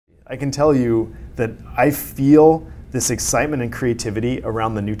I can tell you that I feel this excitement and creativity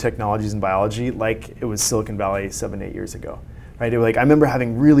around the new technologies in biology like it was Silicon Valley 7, 8 years ago. Right? Like, I remember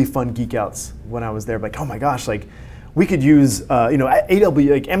having really fun geek outs when I was there, like, oh my gosh, like, we could use, AWS,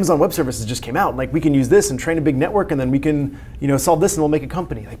 like Amazon Web Services just came out. Like, we can use this and train a big network, and then we can, solve this, and we'll make a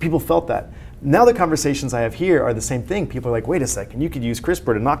company. Like, people felt that. Now the conversations I have here are the same thing. People are like, wait a second, you could use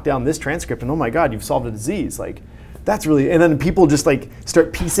CRISPR to knock down this transcript, and oh my God, you've solved a disease. Like, that's really, and then people just like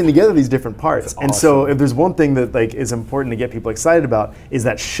start piecing together these different parts. That's awesome. And so, if there's one thing that like is important to get people excited about, is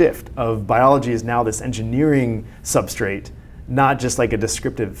that shift of biology is now this engineering substrate, not just like a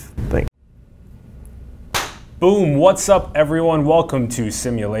descriptive thing. Boom, what's up everyone? Welcome to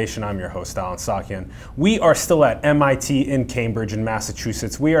Simulation. I'm your host, Alan Sakian. We are still at MIT in Cambridge in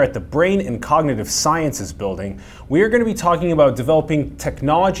Massachusetts. We are at the Brain and Cognitive Sciences building. We are going to be talking about developing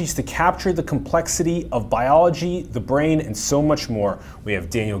technologies to capture the complexity of biology, the brain, and so much more. We have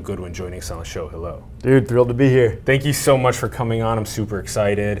Daniel Goodwin joining us on the show. Hello. Dude, thrilled to be here. Thank you so much for coming on. I'm super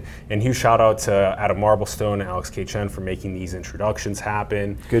excited. And huge shout out to Adam Marblestone and Alex K. Chen for making these introductions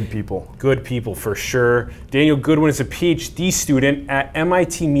happen. Good people. Good people for sure. Daniel Goodwin is a PhD student at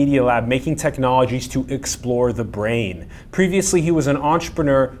MIT Media Lab making technologies to explore the brain. Previously, he was an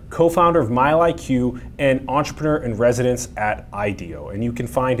entrepreneur, co-founder of MileIQ, and entrepreneur in residence at IDEO. And you can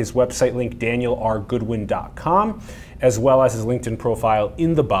find his website link, danielrgoodwin.com, as well as his LinkedIn profile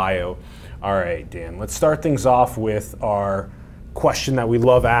in the bio. All right, Dan, let's start things off with our question that we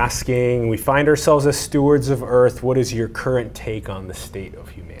love asking. We find ourselves as stewards of Earth. What is your current take on the state of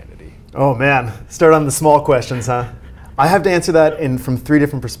humanity? Oh man, start on the small questions, huh? I have to answer that from 3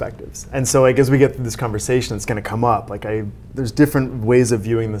 different perspectives. And so like, as we get through this conversation, it's gonna come up. Like there's different ways of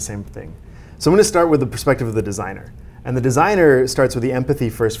viewing the same thing. So I'm gonna start with the perspective of the designer. And the designer starts with the empathy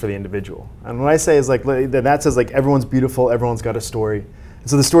first for the individual. And what I say is like, that says like everyone's beautiful, everyone's got a story. And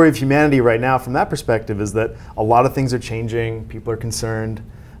so the story of humanity right now from that perspective is that a lot of things are changing, people are concerned,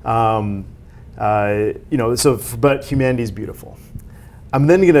 but humanity is beautiful. I'm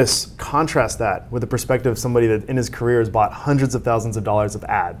then going to contrast that with the perspective of somebody that in his career has bought hundreds of thousands of dollars of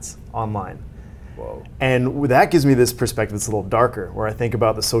ads online. Whoa. And that gives me this perspective that's a little darker, where I think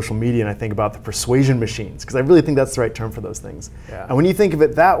about the social media and I think about the persuasion machines, because I really think that's the right term for those things. Yeah. And when you think of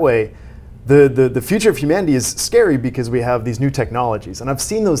it that way, the future of humanity is scary because we have these new technologies. And I've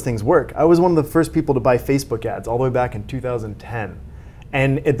seen those things work. I was one of the first people to buy Facebook ads all the way back in 2010.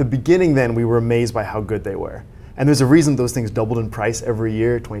 And at the beginning then, we were amazed by how good they were. And there's a reason those things doubled in price every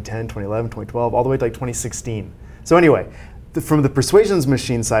year, 2010, 2011, 2012, all the way to like 2016. So anyway, from the persuasions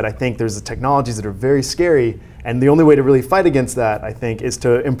machine side, I think there's the technologies that are very scary. And the only way to really fight against that, I think, is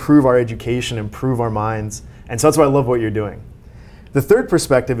to improve our education, improve our minds. And so that's why I love what you're doing. The third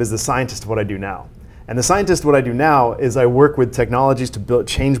perspective is the scientist of what I do now. And the scientist of what I do now is I work with technologies to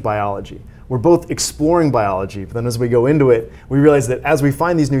change biology. We're both exploring biology, but then as we go into it, we realize that as we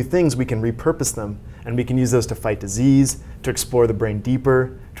find these new things, we can repurpose them, and we can use those to fight disease, to explore the brain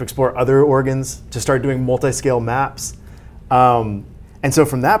deeper, to explore other organs, to start doing multi-scale maps. And so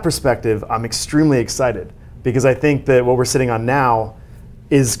from that perspective, I'm extremely excited, because I think that what we're sitting on now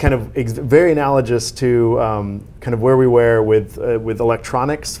is kind of very analogous to kind of where we were with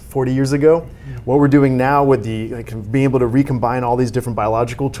electronics 40 years ago. Mm-hmm. What we're doing now with being able to recombine all these different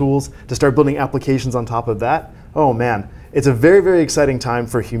biological tools to start building applications on top of that. Oh man, it's a very, very exciting time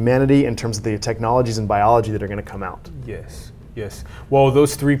for humanity in terms of the technologies in biology that are going to come out. Yes. Yes. Well,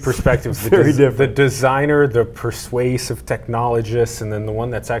 those 3 perspectives, Very different. The designer, the persuasive technologist, and then the one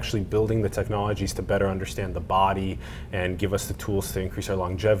that's actually building the technologies to better understand the body and give us the tools to increase our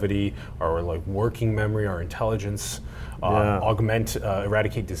longevity, our like working memory, our intelligence, augment,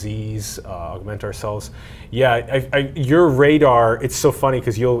 eradicate disease, augment ourselves. Yeah, your radar, it's so funny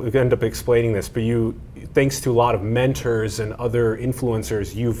because you'll end up explaining this, but thanks to a lot of mentors and other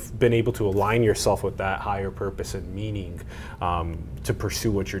influencers, you've been able to align yourself with that higher purpose and meaning to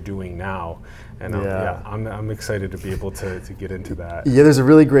pursue what you're doing now. And I'm excited to be able to get into that. Yeah, there's a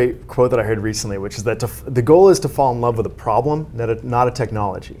really great quote that I heard recently, which is that the goal is to fall in love with a problem, not a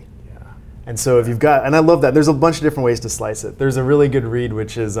technology. And so if you've got, and I love that, there's a bunch of different ways to slice it. There's a really good read,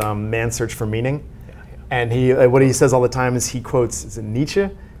 which is Man's Search for Meaning. And what he says all the time is he quotes, is it Nietzsche?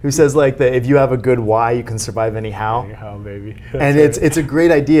 Who says like that if you have a good why, you can survive any how. Anyhow, baby. And it's a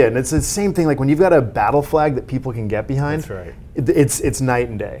great idea. And it's the same thing, like when you've got a battle flag that people can get behind, that's right. It's night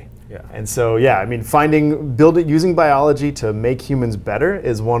and day. Yeah. And so, I mean, using biology to make humans better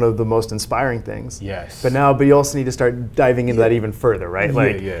is one of the most inspiring things. Yes. But you also need to start diving into that even further,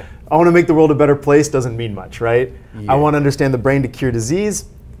 right? Yeah. I want to make the world a better place doesn't mean much, right? Yeah. I want to understand the brain to cure disease.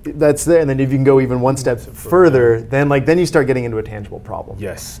 that's there. And then if you can go even one step further, then you start getting into a tangible problem.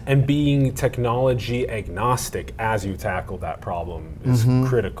 Yes, and being technology agnostic as you tackle that problem is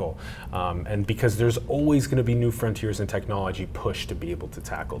critical. And because there's always going to be new frontiers in technology pushed to be able to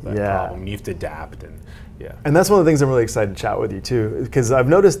tackle that problem. You have to adapt, and And that's one of the things I'm really excited to chat with you too, because I've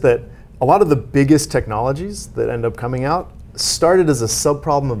noticed that a lot of the biggest technologies that end up coming out started as a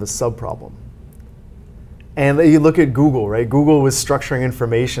subproblem of a subproblem. And you look at Google, right? Google was structuring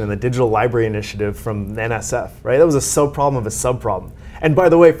information in the Digital Library Initiative from NSF, right? That was a subproblem of a subproblem. And by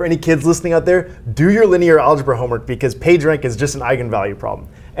the way, for any kids listening out there, do your linear algebra homework because PageRank is just an eigenvalue problem.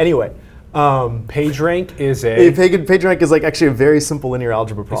 Anyway. PageRank is a... PageRank is like actually a very simple linear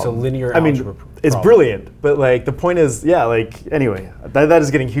algebra problem. It's a linear algebra problem. It's brilliant, but like the point is, anyway, that is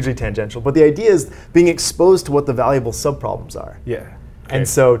getting hugely tangential. But the idea is being exposed to what the valuable subproblems are. Yeah. And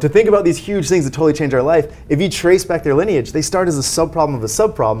so to think about these huge things that totally change our life, if you trace back their lineage, they start as a subproblem of a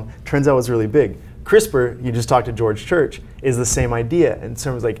subproblem, turns out it was really big. CRISPR, you just talked to George Church, is the same idea in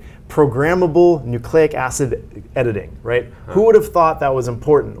terms of like programmable nucleic acid editing, right? Who would have thought that was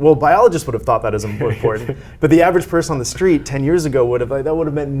important? Well, biologists would have thought that is important, but the average person on the street 10 years ago that would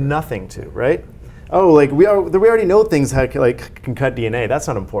have meant nothing to, right? Oh, like we already know things can cut DNA. That's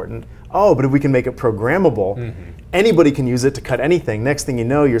not important. Oh, but if we can make it programmable, anybody can use it to cut anything. Next thing you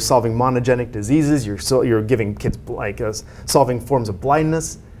know, you're solving monogenic diseases. You're giving kids solving forms of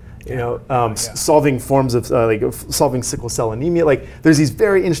blindness. Solving forms of solving sickle cell anemia. Like there's these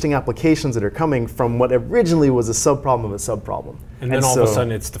very interesting applications that are coming from what originally was a subproblem of a subproblem. And then all of a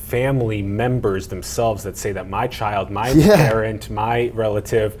sudden it's the family members themselves that say that my child, my parent, my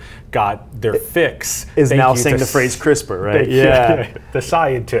relative got their fix. Is now saying the phrase CRISPR, right? The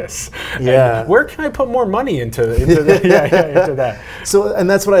scientists. Yeah. And where can I put more money into that? So, and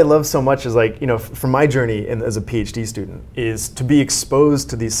that's what I love so much is from my journey as a PhD student is to be exposed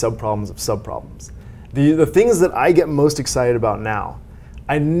to these subproblems of subproblems. The things that I get most excited about now,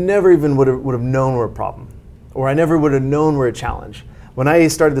 I never even would have known were a problem, or I never would have known were a challenge. When I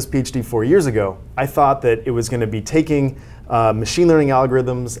started this PhD 4 years ago, I thought that it was going to be taking machine learning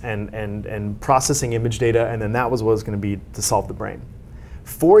algorithms and processing image data, and then that was what it was going to be to solve the brain.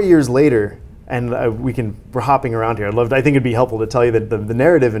 4 years later, and we're hopping around here. I think it'd be helpful to tell you the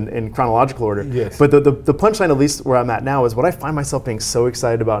narrative in chronological order. Yes. But the punchline, at least where I'm at now, is what I find myself being so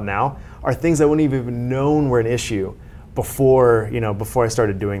excited about now are things I wouldn't have even known were an issue before I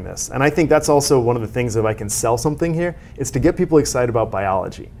started doing this. And I think that's also one of the things, if I can sell something here, is to get people excited about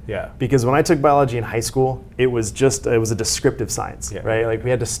biology. Yeah. Because when I took biology in high school, it was a descriptive science, right? Like we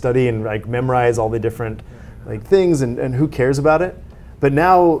had to study and memorize all the different things, and who cares about it? But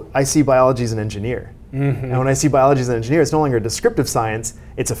now I see biology as an engineer. And when I see biology as an engineer, it's no longer a descriptive science,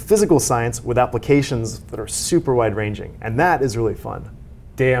 it's a physical science with applications that are super wide ranging. And that is really fun.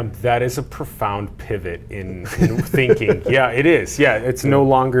 Damn, that is a profound pivot in thinking. Yeah, it is. Yeah, it's no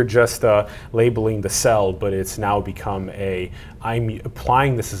longer just labeling the cell, but it's now become I'm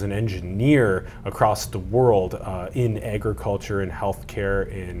applying this as an engineer across the world in agriculture, in healthcare,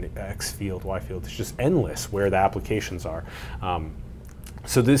 in X field, Y field. It's just endless where the applications are.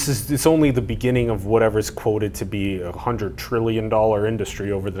 So it's only the beginning of whatever's quoted to be $100 trillion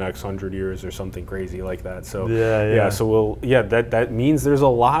industry over the next 100 years or something crazy like that. So that means there's a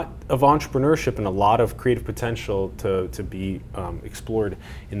lot of entrepreneurship and a lot of creative potential to be explored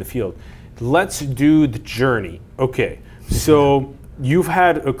in the field. Let's do the journey. Okay, so you've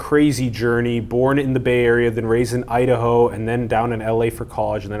had a crazy journey, born in the Bay Area, then raised in Idaho, and then down in LA for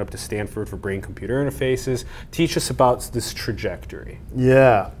college, and then up to Stanford for brain-computer interfaces. Teach us about this trajectory.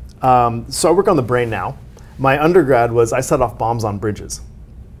 Yeah, so I work on the brain now. My undergrad was I set off bombs on bridges.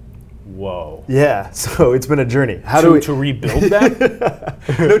 Whoa. Yeah, so it's been a journey. To rebuild that?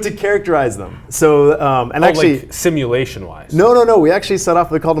 No, to characterize them. So, actually, like simulation-wise. No. We actually set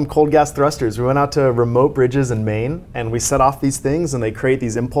off. We called them cold gas thrusters. We went out to remote bridges in Maine, and we set off these things, and they create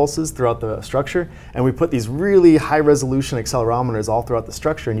these impulses throughout the structure. And we put these really high-resolution accelerometers all throughout the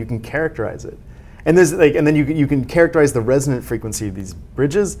structure, and you can characterize it. And then you can characterize the resonant frequency of these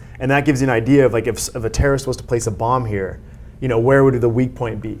bridges, and that gives you an idea of if a terrorist was to place a bomb here, where would the weak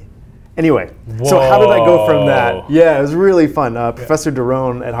point be? Anyway, so how did I go from that? Yeah, it was really fun. Professor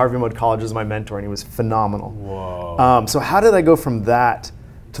Daron at Harvey Mudd College was my mentor, and he was phenomenal. Whoa. So how did I go from that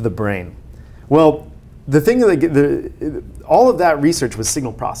to the brain? Well, the thing that all of that research was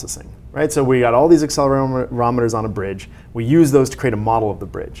signal processing, right? So we got all these accelerometers on a bridge. We use those to create a model of the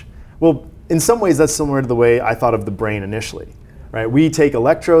bridge. Well, in some ways, that's similar to the way I thought of the brain initially. Right? We take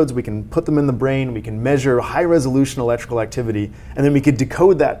electrodes, we can put them in the brain, we can measure high-resolution electrical activity, and then we could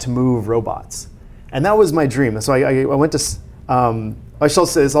decode that to move robots. And that was my dream. So I went to I shall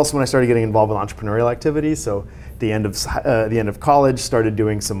say it's also when I started getting involved with entrepreneurial activities. So the end of college, started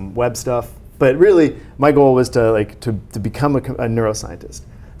doing some web stuff. But really, my goal was to become a neuroscientist.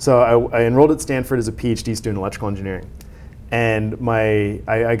 So I enrolled at Stanford as a PhD student in electrical engineering. And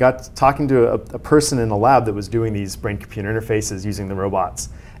I got talking to a person in a lab that was doing these brain-computer interfaces using the robots.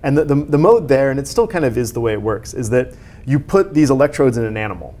 And the mode there, and it still kind of is the way it works, is that you put these electrodes in an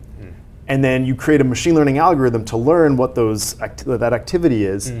animal. And then you create a machine learning algorithm to learn what that activity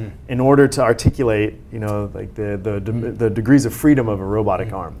is in order to articulate, like the degrees of freedom of a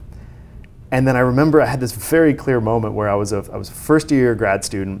robotic arm. And then I remember I had this very clear moment where I was a first year grad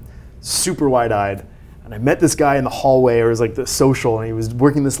student, super wide-eyed, and I met this guy in the hallway, or it was like the social, and he was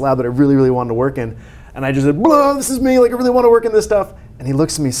working in this lab that I really, really wanted to work in. And I just said, "Blah, this is me, like I really want to work in this stuff." And he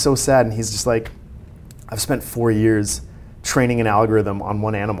looks at me so sad, and he's just like, "I've spent 4 years training an algorithm on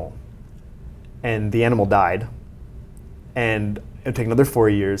one animal, and the animal died, and it would take another 4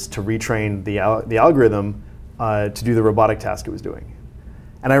 years to retrain the algorithm to do the robotic task it was doing."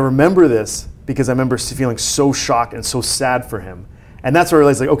 And I remember this because I remember feeling so shocked and so sad for him. And that's where I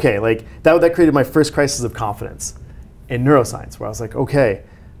realized, like, okay, like that created my first crisis of confidence in neuroscience, where I was like, okay,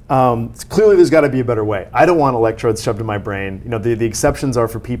 clearly there's got to be a better way. I don't want electrodes shoved in my brain. The exceptions are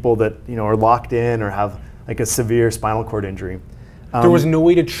for people that are locked in or have like a severe spinal cord injury. There was no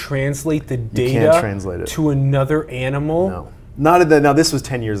way to translate the data you can't translate it. To another animal? No. Not now this was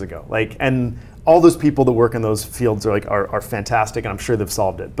 10 years ago. And all those people that work in those fields are fantastic, and I'm sure they've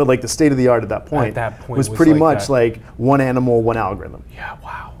solved it. But like the state of the art at that point was pretty much like one animal, one algorithm. Yeah,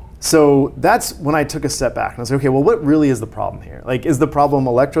 wow. So that's when I took a step back and I was like, okay, well, what really is the problem here? Like, is the problem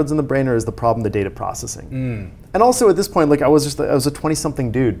electrodes in the brain, or is the problem the data processing? And also at this point, like I was a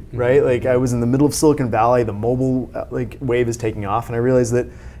 20-something dude, right? Like I was in the middle of Silicon Valley, the mobile wave is taking off, and I realized that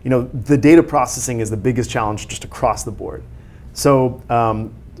the data processing is the biggest challenge just across the board. So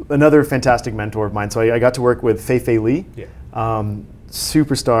another fantastic mentor of mine. So I got to work with Fei Li,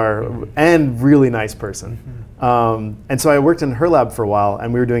 superstar and really nice person. And so I worked in her lab for a while,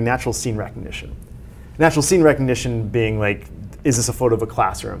 and we were doing natural scene recognition. Natural scene recognition being like, is this a photo of a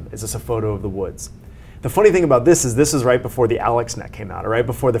classroom? Is this a photo of the woods? The funny thing about this is right before the AlexNet came out, or right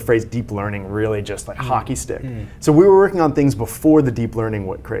before the phrase deep learning really just like hockey stick. So we were working on things before the deep learning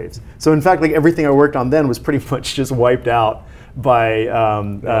craze. So in fact, like everything I worked on then was pretty much just wiped out by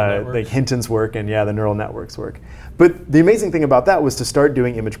like Hinton's work and the neural networks work. But the amazing thing about that was to start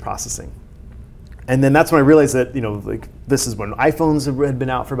doing image processing. And then that's when I realized that like this is when iPhones had been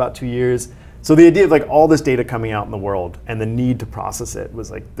out for about 2 years. So the idea of like all this data coming out in the world and the need to process it was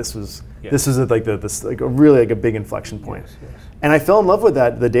like this was like a really like a big inflection point. And I fell in love with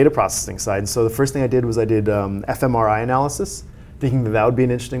the data processing side. So the first thing I did was I did fMRI analysis, thinking that would be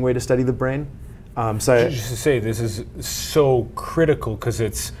an interesting way to study the brain. Just to say, this is so critical because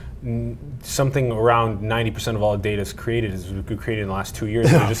it's something around 90% of all data is created in the last 2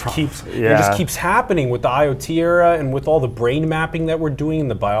 years. And it just keeps happening with the IoT era and with all the brain mapping that we're doing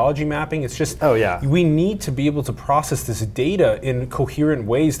and the biology mapping. It's just we need to be able to process this data in coherent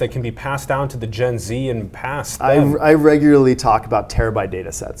ways that can be passed down to the Gen Z and past them. I regularly talk about terabyte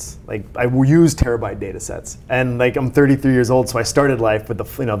data sets. Like I use terabyte data sets, and like I'm 33 years old, so I started life with the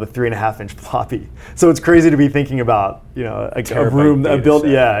 3.5-inch floppy. So it's crazy to be thinking about a room built.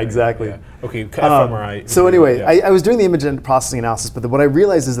 Exactly. Yeah. Okay, fMRI. So anyway, I was doing the image and processing analysis, but what I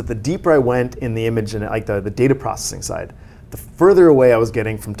realized is that the deeper I went in the image and like the data processing side, the further away I was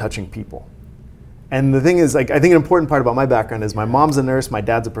getting from touching people. And the thing is, like, I think an important part about my background is my mom's a nurse, my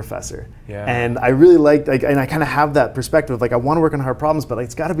dad's a professor. And I really liked, and I kind of have that perspective of like, I want to work on hard problems, but like,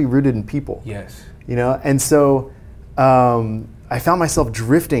 it's got to be rooted in people. Yes. And so I found myself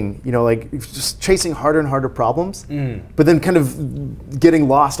drifting, like just chasing harder and harder problems, but then kind of getting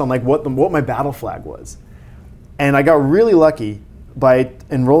lost on like what my battle flag was. And I got really lucky by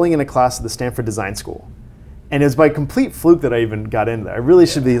enrolling in a class at the Stanford Design School. And it was by complete fluke that I even got into there. I really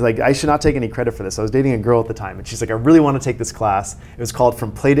should be like, I should not take any credit for this. I was dating a girl at the time, and she's like, I really want to take this class. It was called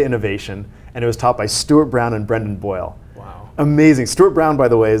From Play to Innovation, and it was taught by Stuart Brown and Brendan Boyle. Wow. Amazing. Stuart Brown, by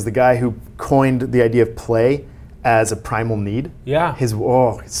the way, is the guy who coined the idea of play as a primal need. Yeah.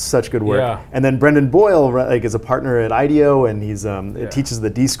 It's such good work. Yeah. And then Brendan Boyle is a partner at IDEO, and he's teaches the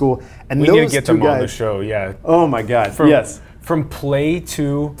D school. And we need to get him on the show. Yeah. Oh my God. From play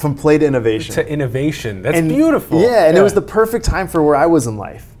to innovation. To innovation. That's beautiful. Yeah, and it was the perfect time for where I was in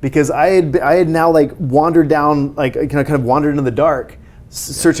life, because I had now like wandered down, like kind of wandered into the dark,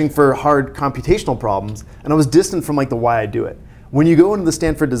 searching for hard computational problems, and I was distant from like the why I do it. When you go into the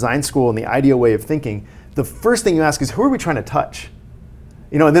Stanford Design School and the IDEO way of thinking, the first thing you ask is, who are we trying to touch?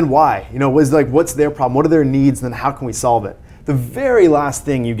 And then why? Was like, what's their problem? What are their needs? And then how can we solve it? the very last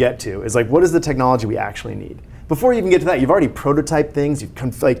thing you get to is like, what is the technology we actually need? Before you even get to that, you've already prototyped things,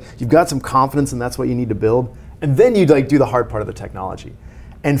 you've got some confidence and that's what you need to build, and then you like do the hard part of the technology.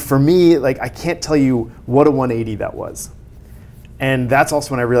 And for me, like I can't tell you what a 180 that was. And that's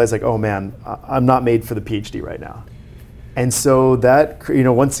also when I realized like, oh man, I'm not made for the PhD right now. And so that,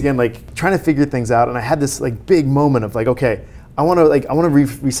 once again, like trying to figure things out, and I had this like big moment of like, okay, I want to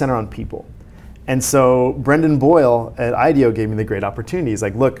recenter on people. And so Brendan Boyle at IDEO gave me the great opportunity. He's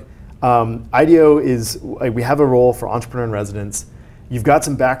like, look, IDEO is, like, we have a role for entrepreneur in residence. You've got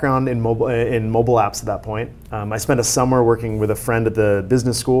some background in mobile apps at that point. I spent a summer working with a friend at the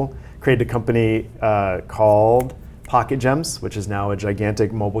business school, created a company called Pocket Gems, which is now a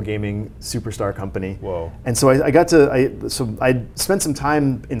gigantic mobile gaming superstar company. Whoa. And so I spent some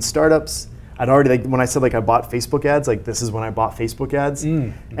time in startups. I'd already, like, when I said like I bought Facebook ads, like this is when I bought Facebook ads.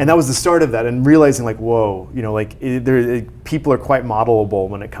 And that was the start of that, and realizing like, whoa, people are quite modelable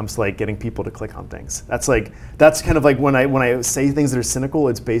when it comes to like getting people to click on things. That's kind of like when I say things that are cynical,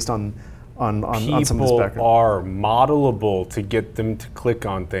 it's based on some of this background. People are modelable to get them to click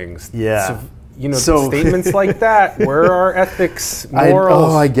on things. Yeah. So, statements like that, where are ethics,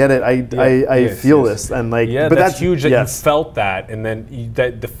 morals? I get it. I feel this, and like, but that's huge that you felt that, and then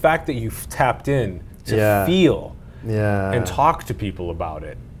the fact that you've tapped in to feel and talk to people about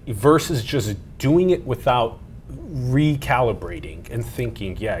it, versus just doing it without recalibrating and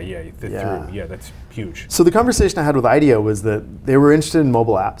thinking, that's huge. So the conversation I had with IDEO was that they were interested in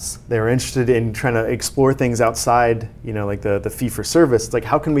mobile apps. They were interested in trying to explore things outside, like the fee for service. It's like,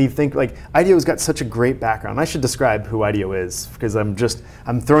 how can we think, like, IDEO's got such a great background. I should describe who IDEO is, because I'm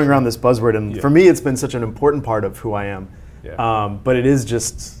throwing around this buzzword, and for me it's been such an important part of who I am. But it is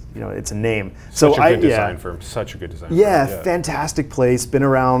just, it's a name. Such a good design firm, such a good design firm. Fantastic place, been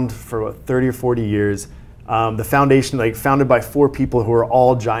around for 30 or 40 years. The foundation, founded by 4 people who are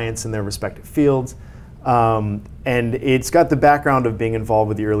all giants in their respective fields, and it's got the background of being involved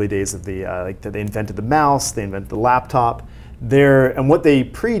with the early days of they invented the mouse, they invented the laptop. And what they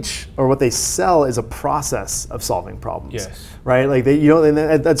preach or what they sell is a process of solving problems. Yes. Right. Like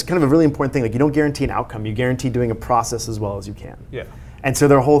and that's kind of a really important thing. Like, you don't guarantee an outcome, you guarantee doing a process as well as you can. Yeah. And so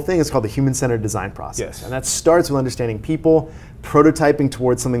their whole thing is called the human-centered design process. Yes. And that starts with understanding people, prototyping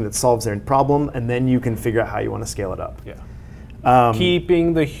towards something that solves their problem, and then you can figure out how you want to scale it up. Yeah.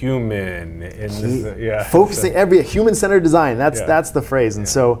 Keeping the human in focusing human-centered design. That's the phrase. And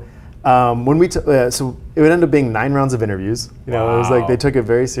so when so it would end up being 9 rounds of interviews. It was like they took it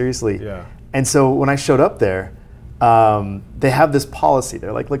very seriously. Yeah. And so when I showed up there, they have this policy.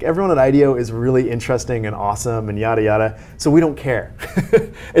 They're like, look, everyone at IDEO is really interesting and awesome and yada yada, so we don't care.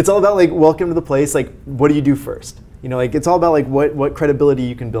 It's all about like, welcome to the place. Like, what do you do first? It's all about like what credibility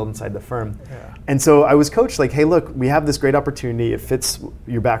you can build inside the firm. Yeah. And so I was coached like, hey, look, we have this great opportunity. It fits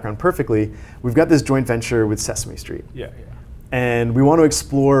your background perfectly. We've got this joint venture with Sesame Street. And we want to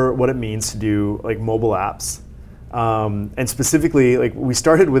explore what it means to do like mobile apps. And specifically, like, we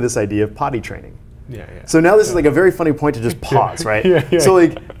started with this idea of potty training. So now this is like a very funny point to just pause, right? So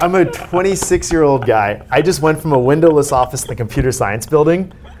like, I'm a 26-year-old guy. I just went from a windowless office in the computer science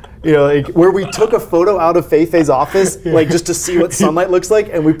building, where we took a photo out of Fei-Fei's office, like just to see what sunlight looks like,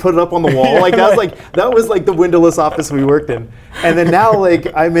 and we put it up on the wall. Like that was like the windowless office we worked in. And then now like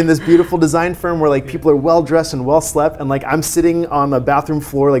I'm in this beautiful design firm where like people are well dressed and well slept, and like I'm sitting on the bathroom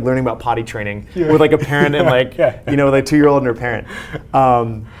floor like learning about potty training with like a parent and like with a 2-year-old and her parent.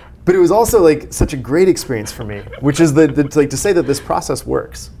 But it was also like such a great experience for me, which is like to say that this process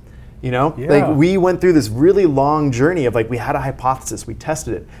works. Like, we went through this really long journey of like, we had a hypothesis, we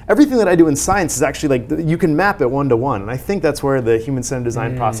tested it. Everything that I do in science is actually like, you can map it 1-to-1, and I think that's where the human-centered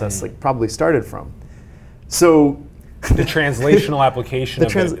design process like probably started from. So the translational application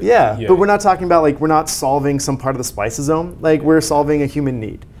of it. But we're not talking about like, we're not solving some part of the spliceosome, like we're solving a human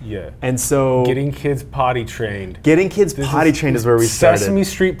need. And so getting kids potty trained. Getting kids potty trained is where we started. Sesame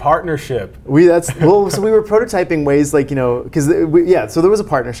Street partnership. So we were prototyping ways like, so there was a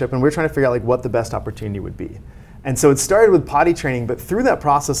partnership, and we were trying to figure out like what the best opportunity would be. And so it started with potty training, but through that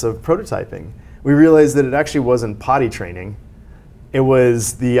process of prototyping, we realized that it actually wasn't potty training. It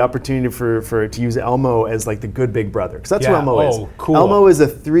was the opportunity to use Elmo as like the good big brother, because that's who Elmo is. Cool. Elmo is a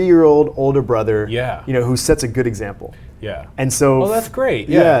 3-year-old older brher, who sets a good example. And so, that's great.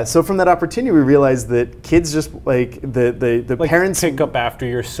 So from that opportunity, we realized that kids just like the like parents pick up after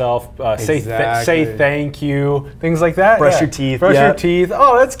yourself, say thank you, things like that. Brush your teeth. Brush your teeth.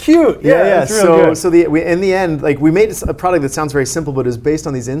 Oh, that's cute. That's real good. In the end, like, we made a product that sounds very simple, but is based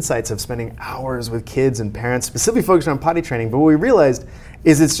on these insights of spending hours with kids and parents, specifically focused on potty training. But what we realized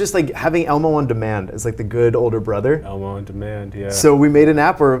is it's just like having Elmo on demand as like the good older brother. Elmo on demand, yeah. So we made an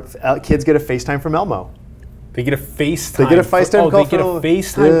app where kids get a FaceTime from Elmo. They get a FaceTime. They get a FaceTime call. They get a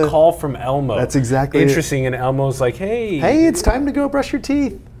FaceTime call from Elmo. That's exactly interesting. And Elmo's like, hey, it's time to go brush your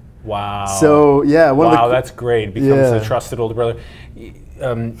teeth. Wow. So yeah, that's great. It becomes a trusted older brother.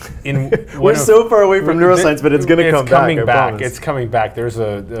 We're so far away from neuroscience, but it's going to come back. It's coming back. There's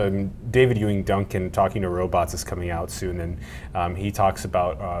a David Ewing Duncan Talking to Robots is coming out soon, and he talks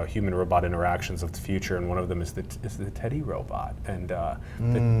about human-robot interactions of the future, and one of them is the Teddy robot, and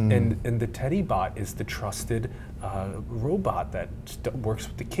the Teddy bot is the trusted robot that works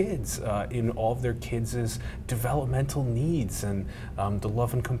with the kids in all of their kids' developmental needs, and the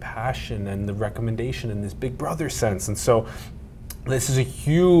love and compassion and the recommendation in this big brother sense, and so. This is a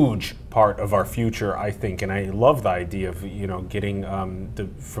huge part of our future, I think, and I love the idea of getting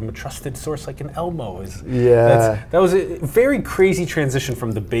from a trusted source like an Elmo. That was a very crazy transition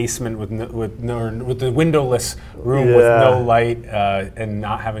from the basement with the windowless room with no light and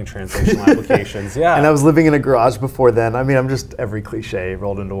not having translational applications. Yeah, and I was living in a garage before then. I mean, I'm just every cliche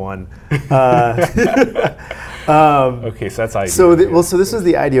rolled into one. Okay, so that's IDEO. So this was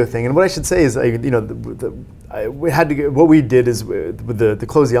the IDEO thing, and what I should say is, what we did is with the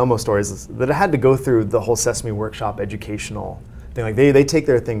Close the Elmo stories is that it had to go through the whole Sesame Workshop educational thing. Like they take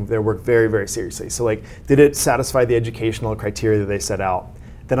their work very, very seriously. So like, did it satisfy the educational criteria that they set out?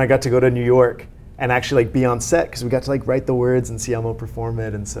 Then I got to go to New York and actually like be on set because we got to like write the words and see Elmo perform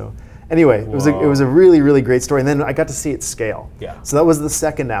it, and so. Anyway, it was a really, really great story, and then I got to see it scale. Yeah. So that was the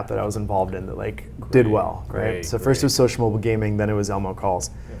second app that I was involved in that like did well, right? So first it was social mobile gaming, then it was Elmo calls.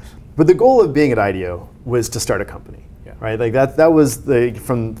 Yes. But the goal of being at IDEO was to start a company, right? Like that was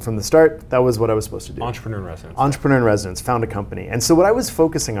from the start. That was what I was supposed to do. Entrepreneur in residence. Entrepreneur in residence, found a company, and so what I was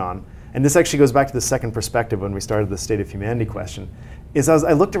focusing on, and this actually goes back to the second perspective when we started the state of humanity question, is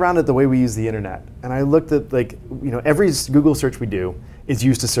I looked around at the way we use the internet, and I looked at every Google search we do is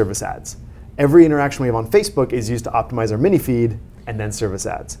used to service ads. Every interaction we have on Facebook is used to optimize our mini feed and then service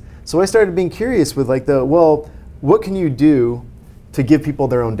ads. So I started being curious with what can you do to give people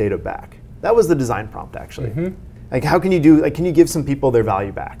their own data back? That was the design prompt actually. Mm-hmm. Like how can you can you give some people their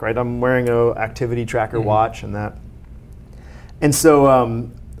value back, right? I'm wearing a activity tracker watch and that. And so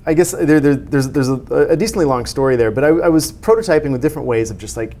I guess there's a decently long story there, but I was prototyping with different ways of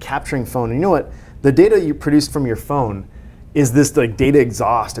just like capturing phone. And you know what? The data you produce from your phone is this like data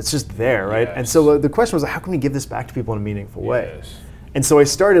exhaust. It's just there, right? Yes. And so the question was, how can we give this back to people in a meaningful way? Yes. And so I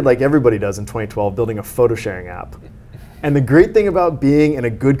started, like everybody does in 2012, building a photo sharing app. And the great thing about being in a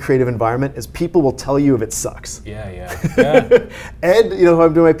good creative environment is people will tell you if it sucks. Yeah. Ed, who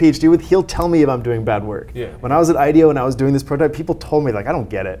I'm doing my PhD with, he'll tell me if I'm doing bad work. Yeah. When I was at IDEO and I was doing this prototype, people told me, like, I don't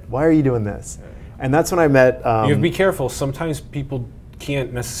get it. Why are you doing this? Yeah. And that's when I met... you have to be careful. Sometimes people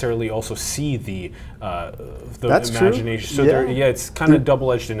can't necessarily also see the imagination. True. So it's kind of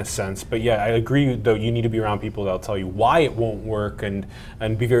double-edged in a sense. But yeah, I agree. Though you need to be around people that'll tell you why it won't work and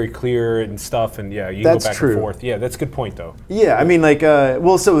be very clear and stuff. And yeah, you can go back and forth. Yeah, that's a good point though. Yeah, I mean,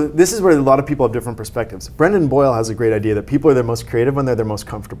 so this is where a lot of people have different perspectives. Brendan Boyle has a great idea that people are their most creative when they're their most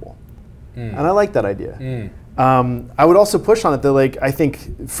comfortable, and I like that idea. I would also push on it that I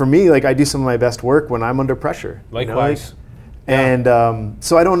think for me, I do some of my best work when I'm under pressure. Likewise. And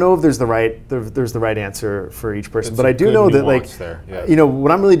so I don't know if there's the right answer for each person, but I do know that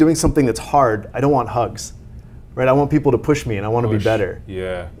when I'm really doing something that's hard, I don't want hugs, right? I want people to push me, and I want to be better.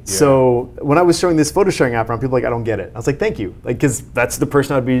 Yeah. So when I was showing this photo sharing app around, people were like, I don't get it. I was like, thank you, because that's the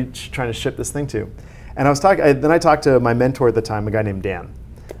person I'd be trying to ship this thing to. And I talked to my mentor at the time, a guy named Dan,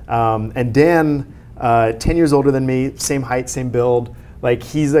 and Dan, 10 years older than me, same height, same build. I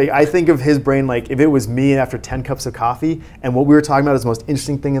think of his brain if it was me after 10 cups of coffee and what we were talking about is the most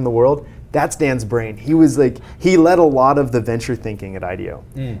interesting thing in the world, that's Dan's brain. He was he led a lot of the venture thinking at IDEO.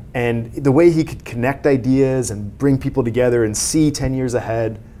 And the way he could connect ideas and bring people together and see 10 years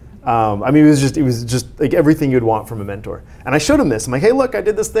ahead, it was just everything you'd want from a mentor. And I showed him this. I'm like, hey, look, I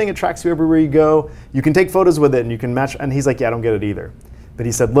did this thing. It tracks you everywhere you go. You can take photos with it and you can match. And he's like, yeah, I don't get it either. But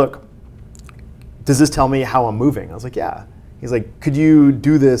he said, look, does this tell me how I'm moving? I was like, yeah. He's like, could you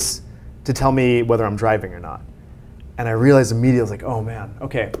do this to tell me whether I'm driving or not? And I realized immediately, I was like, oh man,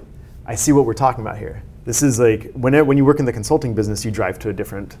 okay, I see what we're talking about here. This is when you work in the consulting business, you drive to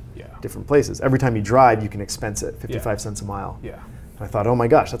different places. Every time you drive, you can expense it, 55 cents a mile. Yeah. And I thought, oh my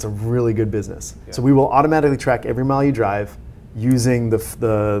gosh, that's a really good business. Yeah. So we will automatically track every mile you drive using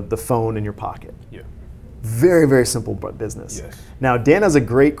the phone in your pocket. Yeah. Very, very simple business. Yes. Now, Dan has a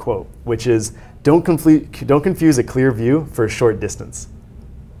great quote, which is, don't confuse a clear view for a short distance.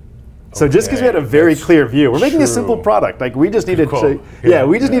 So just because we had a very clear view, we're making a simple product. Like we just need to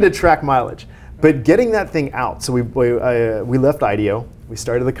need to track mileage. But getting that thing out, so we left IDEO. We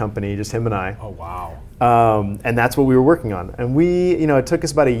started the company, just him and I. Oh wow! And that's what we were working on. And it took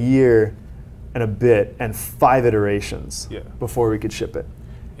us about a year and a bit and 5 iterations before we could ship it.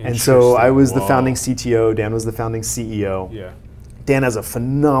 And so I was the founding CTO. Dan was the founding CEO. Yeah. Dan has a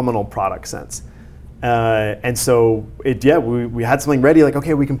phenomenal product sense. And so we had something ready, like,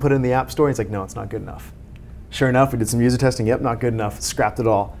 okay, we can put it in the app store. It's like, no, it's not good enough. Sure enough, we did some user testing. Yep, not good enough. Scrapped it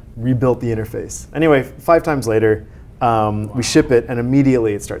all. Rebuilt the interface. Anyway, 5 times later, we ship it, and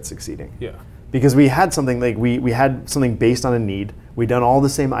immediately it starts succeeding. Yeah. Because we had something like we had something based on a need. We'd done all the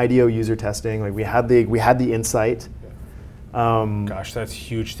same IDEO user testing. Like we had the insight. Gosh, that's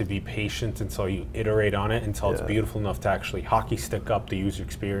huge, to be patient until you iterate on it until it's beautiful enough to actually hockey stick up the user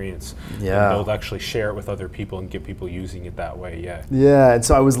experience. Yeah. And they'll actually share it with other people and get people using it that way. Yeah. Yeah, and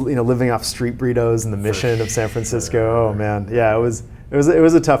so I was living off street burritos in the Mission of San Francisco. Oh man, yeah, it was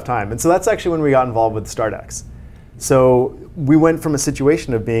a tough time. And so that's actually when we got involved with StartX. So we went from a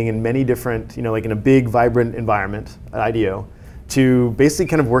situation of being in many different, like in a big, vibrant environment at IDEO, to basically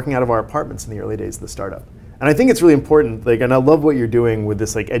kind of working out of our apartments in the early days of the startup. And I think it's really important, and I love what you're doing with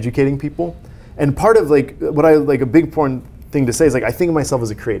this, educating people. And part of a big important thing to say is I think of myself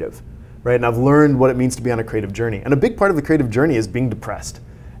as a creative, right? And I've learned what it means to be on a creative journey. And a big part of the creative journey is being depressed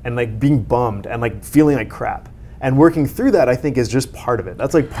and being bummed and feeling like crap. And working through that, I think, is just part of it.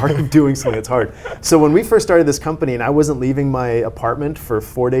 That's part of doing something that's hard. So when we first started this company and I wasn't leaving my apartment for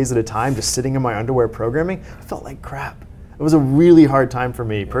 4 days at a time, just sitting in my underwear programming, I felt like crap. It was a really hard time for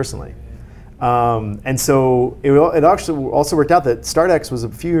me personally. And so it actually also worked out that StartX was a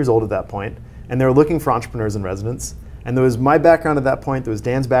few years old at that point, and they were looking for entrepreneurs in residence. And there was my background at that point, there was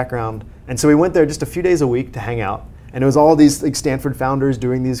Dan's background. And so we went there just a few days a week to hang out. And it was all these Stanford founders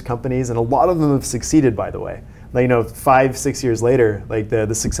doing these companies, and a lot of them have succeeded, by the way. 5-6 years later,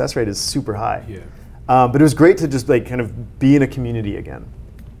 the success rate is super high. Yeah. But it was great to just kind of be in a community again.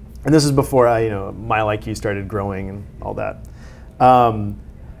 And this is before MileIQ started growing and all that.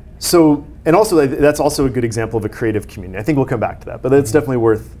 And also that's also a good example of a creative community. I think we'll come back to that, but it's definitely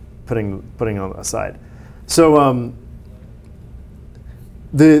worth putting on aside. So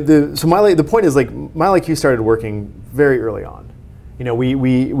the point is MileIQ started working very early on.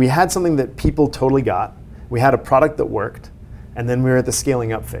 We had something that people totally got. We had a product that worked, and then we were at the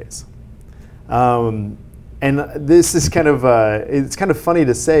scaling up phase. And this is it's kind of funny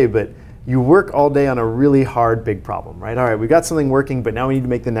to say, but you work all day on a really hard, big problem, right? All right, we got something working, but now we need to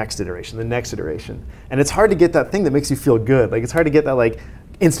make the next iteration. And it's hard to get that thing that makes you feel good. It's hard to get that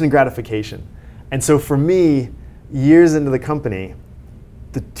instant gratification. And so for me, years into the company,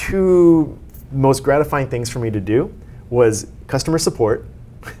 the 2 most gratifying things for me to do was customer support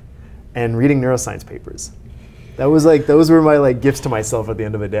and reading neuroscience papers. Those were my gifts to myself at the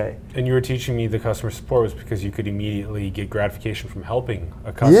end of the day. And you were teaching me the customer support was because you could immediately get gratification from helping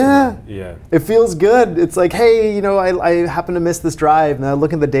a customer. Yeah. It feels good. It's hey, I happened to miss this drive, and I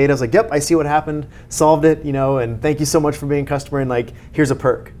look at the data. I was like, yep, I see what happened, solved it, and thank you so much for being a customer, and here's a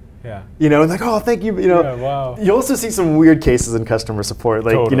perk. Yeah. And oh, thank you. Yeah, wow. You also see some weird cases in customer support.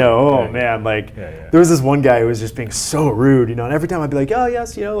 Totally. Man, there was this one guy who was just being so rude, and every time I'd be like, oh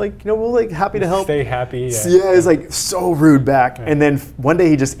yes, we'll happy to help. Stay happy. Yeah, he's so rude back. Yeah. And then one day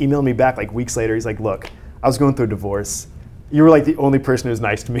he just emailed me back weeks later. He's like, look, I was going through a divorce. You were the only person who was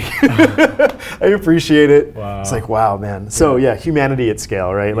nice to me. I appreciate it. Wow. It's wow, man. So yeah, humanity at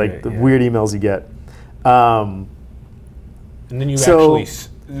scale, right? The weird emails you get. And then you actually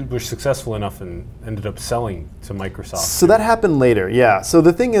were successful enough and ended up selling to Microsoft. So that happened later, yeah. So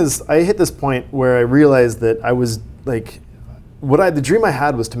the thing is, I hit this point where I realized that I was the dream I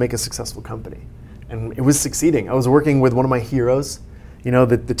had was to make a successful company. And it was succeeding. I was working with one of my heroes.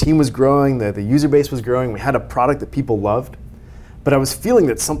 The team was growing, the user base was growing. We had a product that people loved. But I was feeling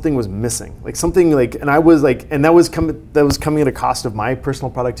that something was missing. And I was and that was coming at a cost of my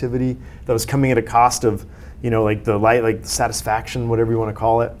personal productivity. That was coming at a cost of the satisfaction, whatever you want to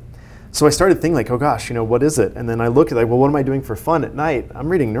call it. So I started thinking oh gosh, what is it? And then I look at well, what am I doing for fun at night? I'm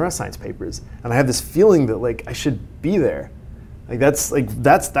reading neuroscience papers, and I have this feeling that I should be there.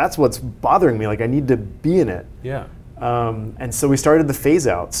 That's what's bothering me. I need to be in it. Yeah. And so we started the phase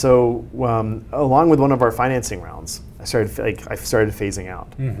out. So along with one of our financing rounds, I started phasing out.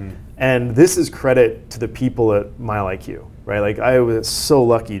 Mm-hmm. And this is credit to the people at MileIQ, right? I was so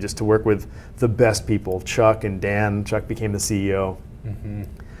lucky just to work with the best people, Chuck and Dan. Chuck became the CEO. Mm-hmm.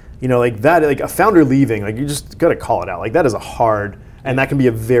 A founder leaving, you just got to call it out. That is a hard, and that can be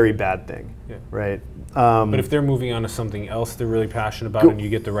a very bad thing, right? But if they're moving on to something else they're really passionate about, and you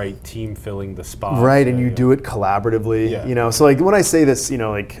get the right team filling the spot, right, and you do it collaboratively, you know. So like when I say this, you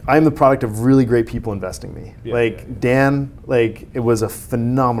know, like I'm the product of really great people investing me. Dan, like it was a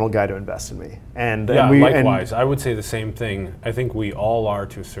phenomenal guy to invest in me, and likewise, I would say the same thing. I think we all are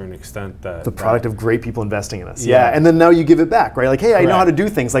to a certain extent the product of great people investing in us. Yeah, and then now you give it back, right? Like, hey, I know how to do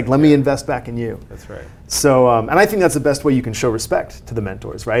things. Like, let me invest back in you. That's right. So, and I think that's the best way you can show respect to the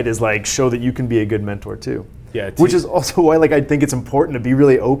mentors, right? Is like show that you can be a good mentor too. Yeah. Which is also why, like, I think it's important to be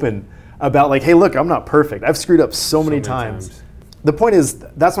really open about, like, hey, look, I'm not perfect. I've screwed up so many times. The point is,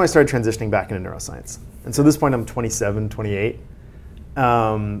 that's when I started transitioning back into neuroscience. And so at this point, I'm 27, 28.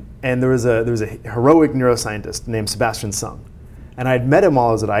 And there was a heroic neuroscientist named Sebastian Sung. And I had met him while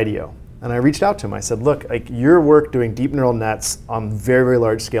I was at IDEO. And I reached out to him. I said, look, like your work doing deep neural nets on very, very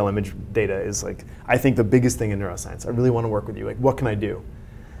large scale image data is like, I think the biggest thing in neuroscience. I really want to work with you. Like, what can I do?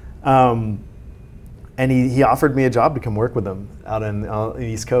 And he offered me a job to come work with him out in the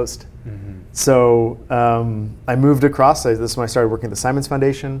East Coast. So I moved across. This is when I started working at the Simons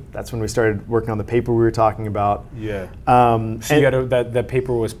Foundation. That's when we started working on the paper we were talking about. Yeah. So you got that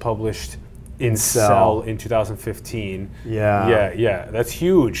paper was published in Cell in 2015. Yeah. That's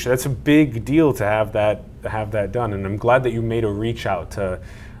huge. That's a big deal to have that done. And I'm glad that you made a reach out to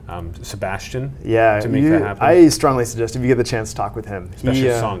Sebastian to make that happen. I strongly suggest if you get the chance to talk with him.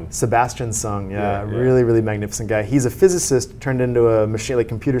 Sebastian Sung, really, really magnificent guy. He's a physicist turned into a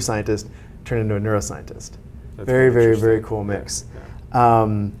computer scientist turned into a neuroscientist. That's very, very, very cool mix.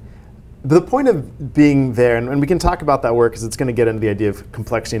 But the point of being there, and we can talk about that work because it's going to get into the idea of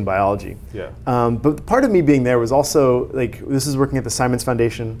complexity in biology. But part of me being there was also, like, this is working at the Simons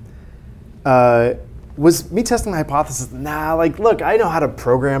Foundation, was me testing the hypothesis, like, look, I know how to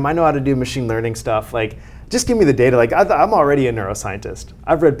program, I know how to do machine learning stuff, like, just give me the data. Like, I'm already a neuroscientist.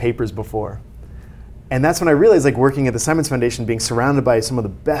 I've read papers before. And that's when I realized, like, working at the Simons Foundation, being surrounded by some of the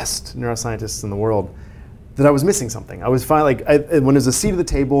best neuroscientists in the world, that I was missing something. I was finding, like, when there was a seat at the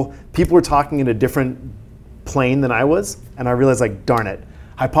table, people were talking in a different plane than I was, and I realized, like, darn it,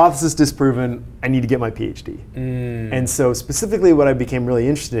 hypothesis disproven, I need to get my PhD. And so specifically what I became really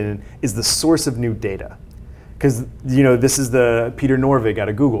interested in is the source of new data. Because, you know, this is the Peter Norvig out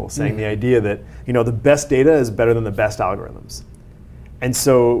of Google saying the idea that, you know, the best data is better than the best algorithms. And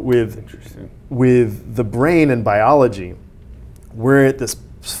so with the brain and biology, we're at this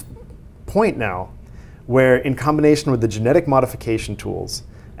point now where, in combination with the genetic modification tools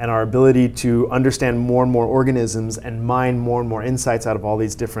and our ability to understand more and more organisms and mine more and more insights out of all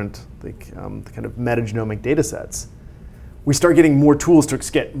these different kind of metagenomic data sets, we start getting more tools to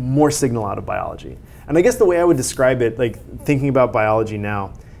get more signal out of biology. And I guess the way I would describe it, like thinking about biology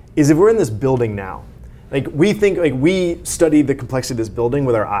now, is if we're in this building now, like we think, like we study the complexity of this building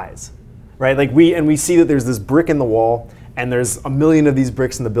with our eyes, right? Like we see that there's this brick in the wall and there's a million of these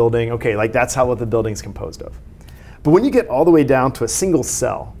bricks in the building. Okay, like that's what the building's composed of. But when you get all the way down to a single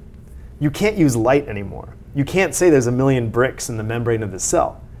cell, you can't use light anymore. You can't say there's a million bricks in the membrane of the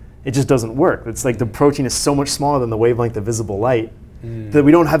cell. It just doesn't work. It's like the protein is so much smaller than the wavelength of visible light that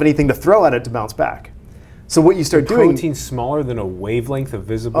we don't have anything to throw at it to bounce back. So what you start doing— Protein's smaller than a wavelength of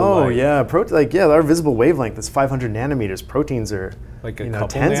visible light? Oh yeah, our visible wavelength is 500 nanometers. Proteins are like a couple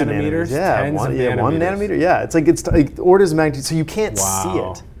tens nanometers? Of nanometers. Yeah, one nanometer. Yeah, it's like orders of magnitude, so you can't see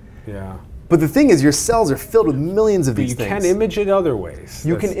it. Yeah. But the thing is, your cells are filled with millions of these things. You can image it other ways.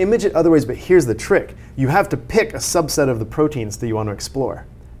 You can image it other ways, but here's the trick. You have to pick a subset of the proteins that you want to explore.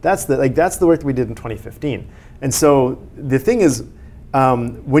 That's the work that we did in 2015. And so the thing is,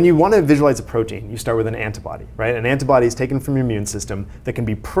 when you want to visualize a protein, you start with an antibody, right? An antibody is taken from your immune system that can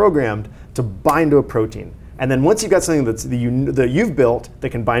be programmed to bind to a protein. And then once you've got something that you've built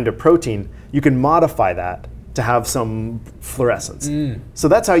that can bind to a protein, you can modify that to have some fluorescence. So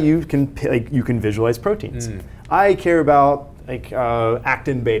that's how you can visualize proteins. I care about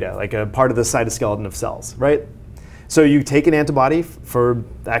actin beta, like a part of the cytoskeleton of cells, right? So you take an antibody for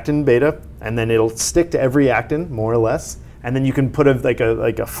actin beta, and then it'll stick to every actin more or less, and then you can put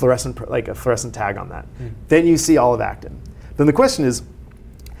a fluorescent tag on that. Then you see all of actin. Then the question is,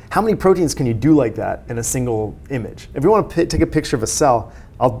 how many proteins can you do like that in a single image? If you want to take a picture of a cell,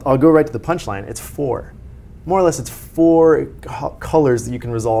 I'll go right to the punchline. It's 4. More or less, it's 4 colors that you can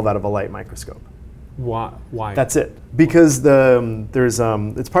resolve out of a light microscope. Why? That's it. Because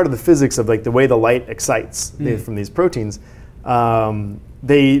it's part of the physics of like the way the light excites from these proteins. You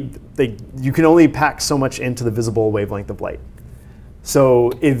can only pack so much into the visible wavelength of light.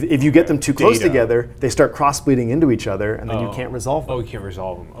 So if you get them too close Data. together, they start cross-bleeding into each other, and then you can't resolve them. Oh, you can't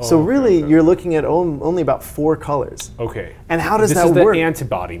resolve them. Oh, So okay, really, okay. you're looking at only about 4 colors. Okay. And how does that This is work? the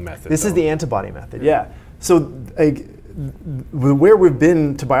antibody method. This is though. the antibody method, yeah. So like, where we've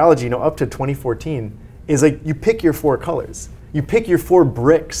been to biology, up to 2014, is like you pick your 4 colors. You pick your 4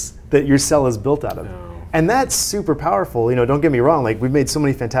 bricks that your cell is built out of. Oh. And that's super powerful. Don't get me wrong, like we've made so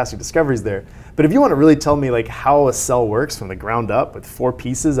many fantastic discoveries there. But if you want to really tell me like how a cell works from the ground up with 4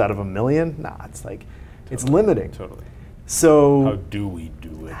 pieces out of a million, it's like, it's limiting. Totally. So How do we do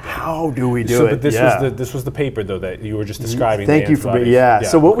it? Then? how do we do So, it? but this was the paper though that you were just describing. Thank the you for antibodies. yeah.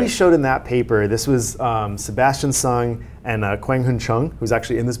 So what we okay. showed in that paper, this was Sebastian Sung and Kwang-Hun Chung, who's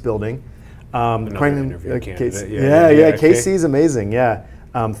actually in this building. Another interview candidate. Yeah, KC's amazing. Yeah,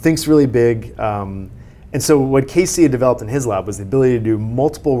 thinks really big. And so what KC had developed in his lab was the ability to do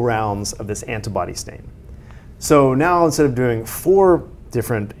multiple rounds of this antibody stain. So now instead of doing 4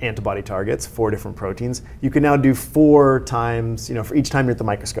 different antibody targets, 4 different proteins, you can now do 4 times, for each time you're at the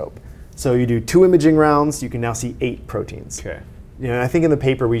microscope. So you do 2 imaging rounds, you can now see 8 proteins. Okay. I think in the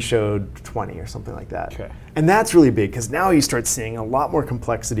paper we showed 20 or something like that. Okay. And that's really big because now you start seeing a lot more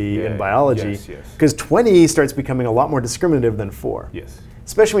complexity in biology. Yes. Because 20 starts becoming a lot more discriminative than 4. Yes.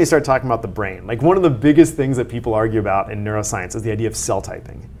 Especially when you start talking about the brain. Like one of the biggest things that people argue about in neuroscience is the idea of cell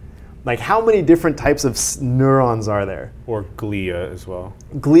typing. Like how many different types of neurons are there? Or glia as well.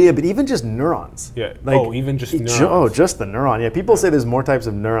 Glia, but even just neurons. Yeah. Like, even just neurons. Oh, just the neuron. Yeah, people say there's more types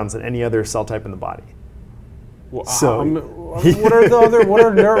of neurons than any other cell type in the body. Well, So- what are the other? What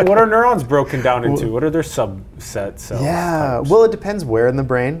are neurons broken down into? What are their subset cells? Yeah, types? well, it depends where in the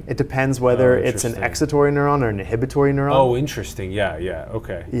brain. It depends whether it's an interesting. excitatory neuron or an inhibitory neuron. Oh, interesting. Yeah.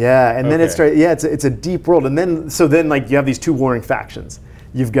 Okay. Yeah, and then Okay. it's a deep world. And then like you have these 2 warring factions.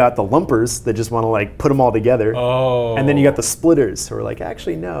 You've got the lumpers that just want to like put them all together. Oh. And then you got the splitters who are like,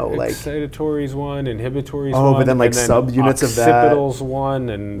 actually no, like excitatory's one, inhibitory's one. but then like and then subunits of that. occipital's one,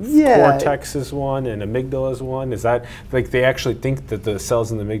 and Yeah. cortex is one, and amygdala's one. Is that like they actually think that the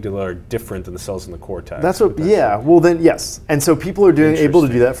cells in the amygdala are different than the cells in the cortex? That's what. Yeah. Well, then yes. And so people are able to do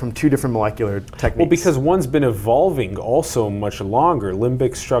Interesting. that from 2 different molecular techniques. Well, because one's been evolving also much longer.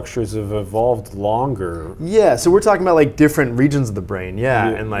 Limbic structures have evolved longer. yeah. So we're talking about like different regions of the brain. Yeah.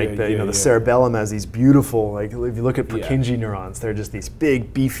 And like the the cerebellum has these beautiful, like if you look at Purkinje neurons, they're just these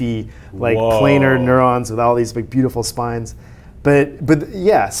big, beefy, like planar neurons with all these big, beautiful spines. But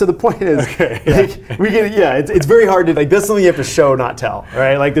yeah, so the point is, like, we get it's very hard to like. That's something you have to show, not tell,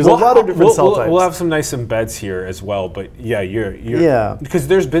 right? Like there's a lot of different cell types. We'll have some nice embeds here as well, but yeah, you're because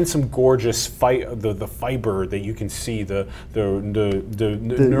there's been some gorgeous the fiber that you can see the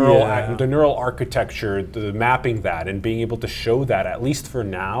neural architecture, the mapping that, and being able to show that at least for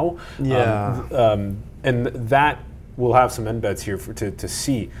now. And that. We'll have some embeds here to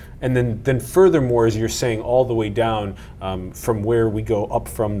see. And then furthermore, as you're saying, all the way down from where we go up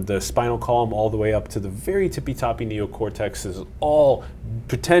from the spinal column all the way up to the very tippy-toppy neocortex is all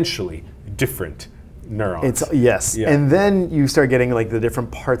potentially different neurons. Yes. And then you start getting like the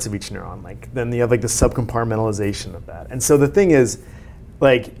different parts of each neuron. Like then you have like the subcompartmentalization of that. And so the thing is,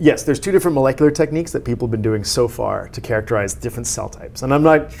 like, yes, there's 2 different molecular techniques that people have been doing so far to characterize different cell types. And I'm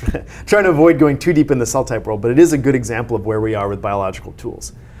not trying to avoid going too deep in the cell type world, but it is a good example of where we are with biological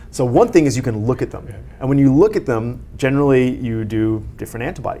tools. So one thing is you can look at them. And when you look at them, generally you do different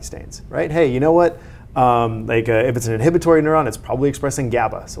antibody stains, right? Hey, you know what? If it's an inhibitory neuron, it's probably expressing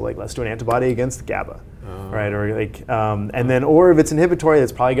GABA. So like, let's do an antibody against GABA, right? Or like, or if it's inhibitory,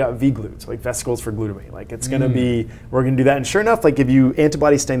 it's probably got V-glutes, like vesicles for glutamate. Like it's gonna be, we're gonna do that. And sure enough, like if you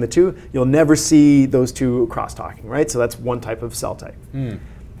antibody stain the 2, you'll never see those 2 cross-talking, right? So that's one type of cell type.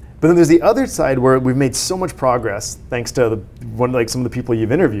 But then there's the other side where we've made so much progress, thanks to some of the people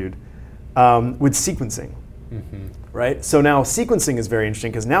you've interviewed, with sequencing. Right? So now sequencing is very interesting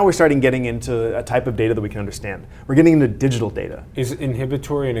because now we're starting getting into a type of data that we can understand. We're getting into digital data. Is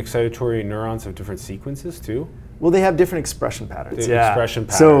inhibitory and excitatory neurons have different sequences too? Well, they have different expression patterns. Expression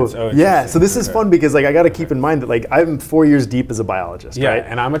patterns. So so this is fun because like I got to keep in mind that like I'm 4 years deep as a biologist. Right?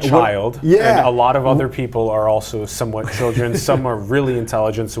 And I'm a child. And a lot of other people are also somewhat children. Some are really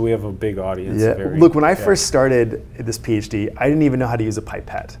intelligent, so we have a big audience. Look, when I first started this PhD, I didn't even know how to use a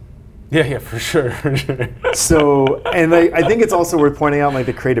pipette. Yeah, for sure. So, and I think it's also worth pointing out like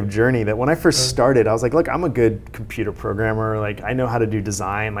the creative journey that when I first started, I was like, look, I'm a good computer programmer. Like I know how to do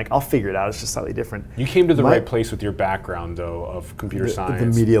design. Like I'll figure it out. It's just slightly different. You came to the right place with your background though of computer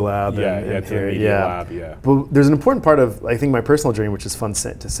science. The media lab. The media lab. But there's an important part of I think my personal journey, which is fun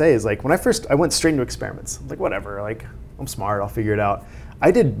to say, is like when I went straight into experiments. I'm like whatever. Like I'm smart. I'll figure it out.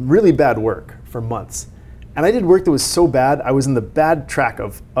 I did really bad work for months. And I did work that was so bad, I was in the bad track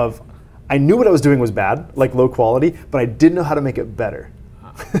of I knew what I was doing was bad, like low quality, but I didn't know how to make it better.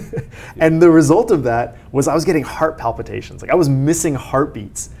 And the result of that was I was getting heart palpitations. Like I was missing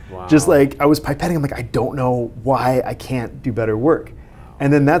heartbeats. Wow. Just like I was pipetting, I'm like, I don't know why I can't do better work. Wow.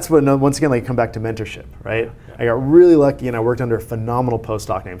 And then that's when, once again, like come back to mentorship, right? Yeah. I got really lucky and I worked under a phenomenal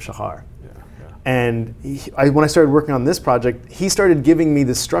postdoc named Shahar. And when I started working on this project, he started giving me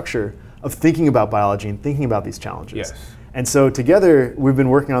the structure of thinking about biology and thinking about these challenges. Yes. And so together, we've been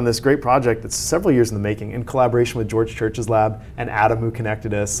working on this great project that's several years in the making in collaboration with George Church's lab and Adam, who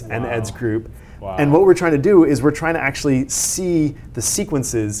connected us, and Ed's group. Wow. And what we're trying to do is we're trying to actually see the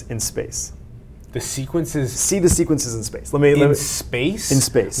sequences in space. The sequences? See the sequences in space. In space? In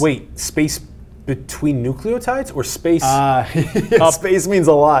space. Wait, space between nucleotides or space? Space means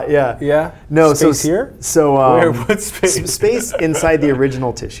a lot, yeah. Yeah? No, space here? So where? What space? Space inside the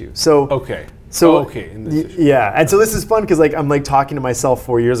original tissue. So okay. So okay, in the tissue. Yeah, and so this is fun because like I'm like talking to myself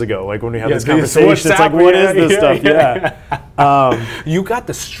 4 years ago, like when we had this conversation. It's like, what is this stuff? Yeah. You got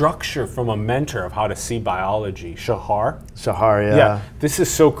the structure from a mentor of how to see biology, Shahar. Shahar, yeah. Yeah, this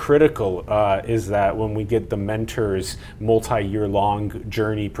is so critical. Is that when we get the mentor's multi-year-long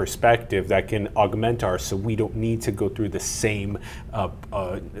journey perspective that can augment ours, so we don't need to go through the same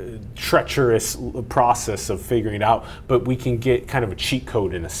treacherous process of figuring it out, but we can get kind of a cheat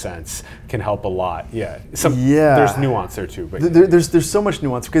code in a sense. Can help a lot. Yeah. There's nuance there too. But there's so much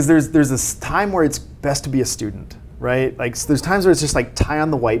nuance because there's this time where it's best to be a student, right? Like there's times where it's just like tie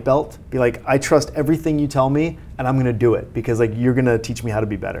on the white belt, be like, I trust everything you tell me and I'm gonna do it because like you're gonna teach me how to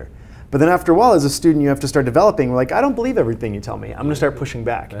be better. But then after a while, as a student, you have to start developing. Like, I don't believe everything you tell me. I'm gonna start pushing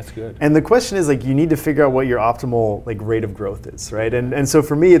back. That's good. And the question is like, you need to figure out what your optimal like rate of growth is, right? And so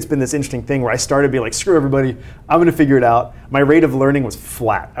for me, it's been this interesting thing where I started being like, screw everybody, I'm gonna figure it out. My rate of learning was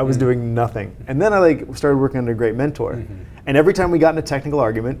flat. I was doing nothing. And then I like started working under a great mentor. And every time we got in a technical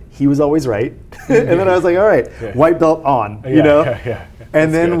argument, he was always right. And then I was like, all right, white belt on, you know?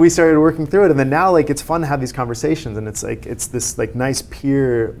 And then we started working through it, and then now like it's fun to have these conversations, and it's like it's this like nice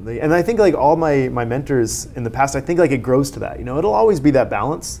peer. And I think like all my mentors in the past, I think like it grows to that. You know, it'll always be that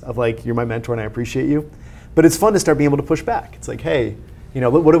balance of like you're my mentor and I appreciate you, but it's fun to start being able to push back. It's like, hey, you know,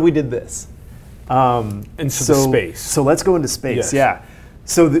 what if we did this? And so space. So let's go into space. Yes. Yeah.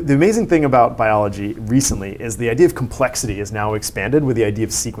 So the amazing thing about biology recently is the idea of complexity is now expanded with the idea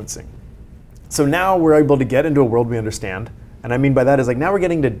of sequencing. So now we're able to get into a world we understand. And I mean by that is like now we're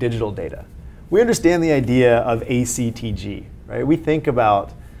getting to digital data. We understand the idea of ACTG, right? We think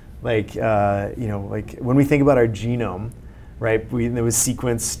about like, you know, like when we think about our genome, right? It was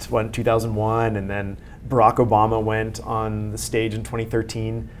sequenced in 2001, and then Barack Obama went on the stage in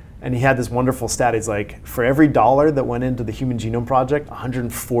 2013, and he had this wonderful stat. It's like for every $1 that went into the Human Genome Project,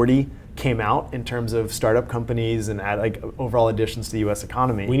 140 came out in terms of startup companies and like overall additions to the U.S.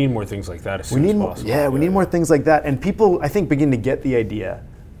 economy. We need more things like that as soon as possible. Yeah, we need more things like that. And people, I think, begin to get the idea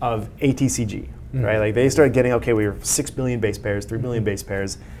of ATCG, right? Like they started getting, okay, we have 6 billion base pairs, 3 billion base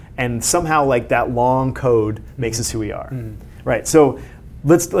pairs, and somehow like that long code makes us who we are, right? So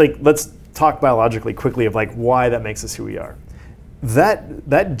let's talk biologically quickly of like why that makes us who we are. That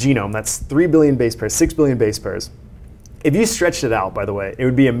genome, that's 3 billion base pairs, 6 billion base pairs. If you stretched it out, by the way, it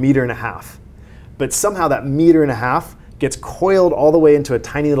would be 1.5 meters. But somehow that 1.5 meters gets coiled all the way into a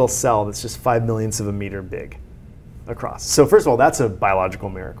tiny little cell that's just 5 millionths of a meter big across. So first of all, that's a biological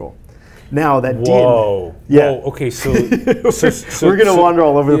miracle. Now that Whoa. Yeah. Whoa. Okay. So we're gonna wander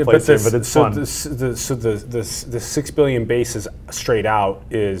all over the place here, but it's fun. The 6 billion bases straight out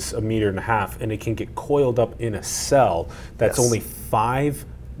is 1.5 meters, and it can get coiled up in a cell that's only 5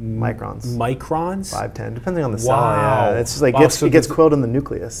 microns? 5, 10, depending on the Wow. cell. Yeah, it's just like it gets coiled in the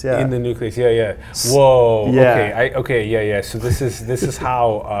nucleus. Yeah. In the nucleus. Yeah. Whoa. Yeah. Okay. Yeah. So this is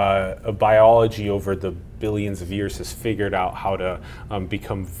how biology over the billions of years has figured out how to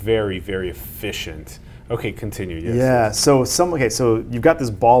become very, very efficient. Okay, continue. Yes. Yeah. So you've got this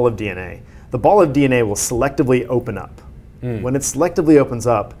ball of DNA. The ball of DNA will selectively open up. When it selectively opens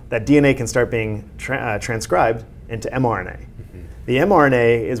up, that DNA can start being transcribed into mRNA. The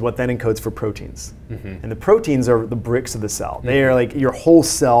mRNA is what then encodes for proteins. And the proteins are the bricks of the cell. They are like your whole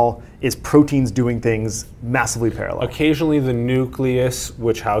cell is proteins doing things massively parallel. Occasionally the nucleus,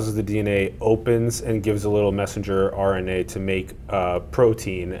 which houses the DNA, opens and gives a little messenger RNA to make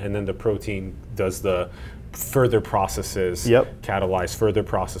protein, and then the protein does the further processes, catalyze further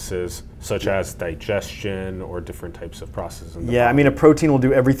processes, such as digestion or different types of processes in the body. I mean, a protein will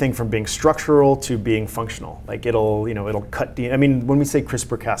do everything from being structural to being functional. Like it'll cut DNA. I mean, when we say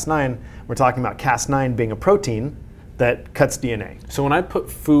CRISPR-Cas9, we're talking about Cas9 being a protein that cuts DNA. So when I put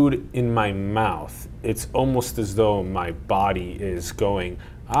food in my mouth, it's almost as though my body is going,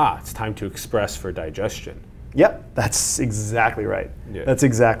 it's time to express for digestion. Yep, that's exactly right. Yeah. That's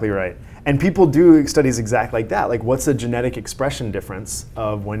exactly right. And people do studies exactly like that. Like, what's the genetic expression difference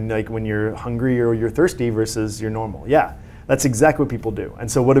of when you're hungry or you're thirsty versus you're normal? Yeah, that's exactly what people do. And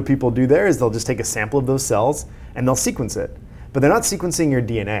so what do people do there is they'll just take a sample of those cells and they'll sequence it. But they're not sequencing your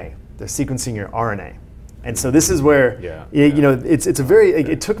DNA, they're sequencing your RNA. And so this is where, you know, it's a very,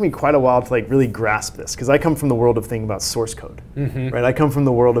 it took me quite a while to like really grasp this, because I come from the world of thinking about source code, right? I come from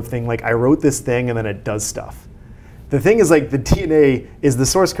the world of thinking like, I wrote this thing and then it does stuff. The thing is, like, the DNA is the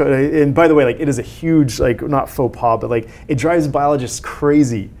source code, and by the way, like, it is a huge, like, not faux pas, but like, it drives biologists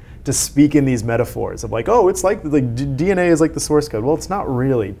crazy to speak in these metaphors of like, oh, it's like DNA is like the source code. Well, it's not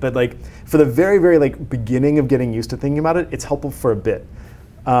really, but like, for the very, very like beginning of getting used to thinking about it, it's helpful for a bit.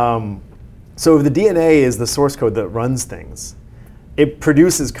 So if the DNA is the source code that runs things, it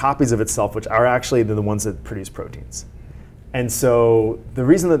produces copies of itself, which are actually the ones that produce proteins. And so the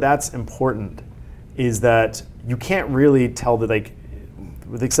reason that that's important is that you can't really tell the, like,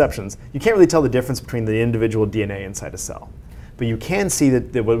 with exceptions, you can't really tell the difference between the individual DNA inside a cell. But you can see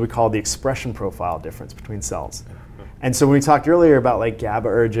that what we call the expression profile difference between cells. And so when we talked earlier about like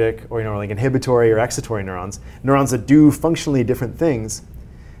GABAergic or, you know, like inhibitory or excitatory neurons, neurons that do functionally different things,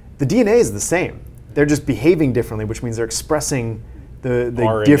 the DNA is the same. They're just behaving differently, which means they're expressing the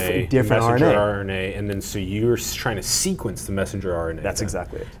RNA, different messenger RNA. RNA, and then so you're trying to sequence the messenger RNA. That's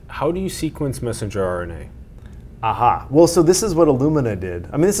exactly it. How do you sequence messenger RNA? Aha. Well, so this is what Illumina did.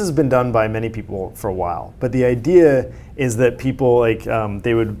 I mean, this has been done by many people for a while, but the idea is that people like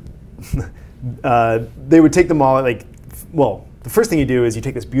they would take them all like, well, the first thing you do is you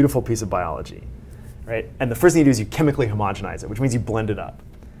take this beautiful piece of biology, right? And the first thing you do is you chemically homogenize it, which means you blend it up.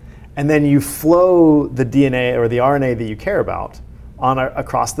 And then you flow the DNA or the RNA that you care about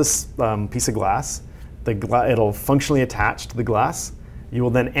across this piece of glass. It'll functionally attach to the glass. You will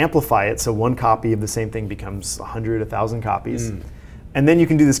then amplify it, so one copy of the same thing becomes 100, 1,000 copies. And then you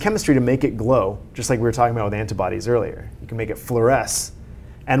can do this chemistry to make it glow, just like we were talking about with antibodies earlier. You can make it fluoresce.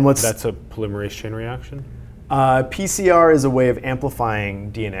 And That's a polymerase chain reaction? PCR is a way of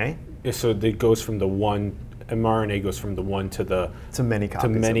amplifying DNA. So it goes from the one, mRNA goes from the one to many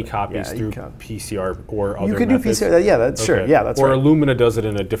copies. Through PCR or other methods. You could do PCR, yeah, that's sure, yeah, that's or right. Or Illumina does it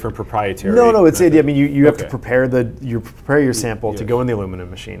in a different proprietary No, it's method. I mean, you have to prepare your sample to go in the Illumina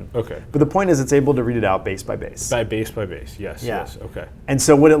machine. Okay. But the point is it's able to read it out base by base. By base, yes, okay. And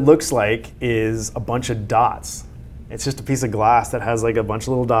so what it looks like is a bunch of dots. It's just a piece of glass that has like a bunch of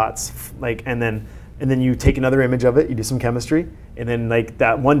little dots, like, and then you take another image of it, you do some chemistry, and then like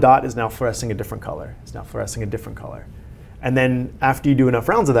that one dot is now fluorescing a different color. It's now fluorescing a different color. And then after you do enough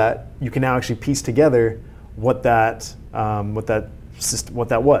rounds of that, you can now actually piece together what that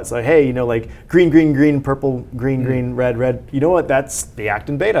was. Like, hey, you know, like green, green, green, purple, green, green, red, red. You know what? That's the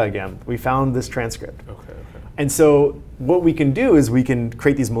actin beta again. We found this transcript. Okay. And so what we can do is we can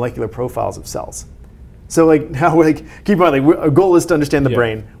create these molecular profiles of cells. So like now, like keep in mind, like our goal is to understand the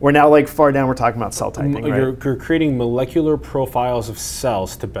brain. We're now like far down. We're talking about cell typing. You're creating molecular profiles of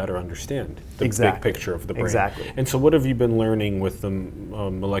cells to better understand the big picture of the brain. Exactly. And so, what have you been learning with the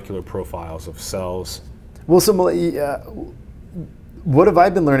molecular profiles of cells? Well, so what have I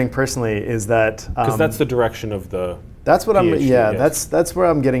been learning personally is that because that's the direction of the. That's what PhD, that's where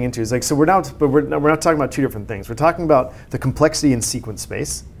I'm getting into. Is like, so we're not talking about two different things. We're talking about the complexity in sequence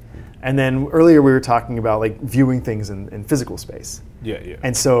space. And then earlier we were talking about like viewing things in physical space. Yeah.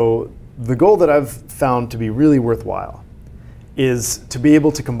 And so the goal that I've found to be really worthwhile is to be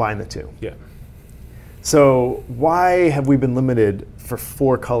able to combine the two. Yeah. So why have we been limited for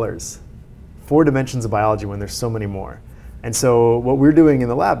 4 colors, 4 dimensions of biology when there's so many more? And so what we're doing in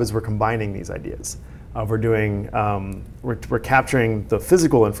the lab is we're combining these ideas. We're capturing the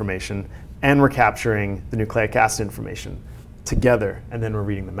physical information and we're capturing the nucleic acid information together, and then we're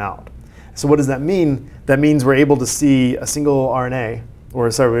reading them out. So what does that mean? That means we're able to see a single RNA,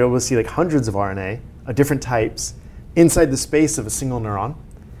 we're able to see like hundreds of RNA of different types inside the space of a single neuron,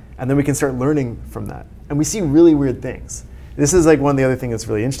 and then we can start learning from that. And we see really weird things. This is like one of the other things that's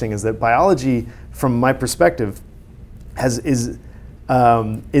really interesting is that biology, from my perspective, is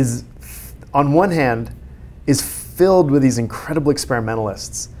on one hand is filled with these incredible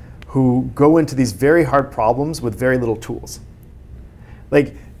experimentalists who go into these very hard problems with very little tools.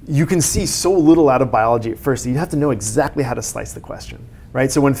 Like, you can see so little out of biology at first that you have to know exactly how to slice the question,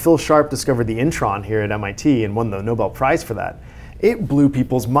 right? So when Phil Sharp discovered the intron here at MIT and won the Nobel Prize for that, it blew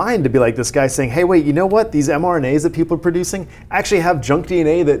people's mind to be like this guy saying, hey, wait, you know what? These mRNAs that people are producing actually have junk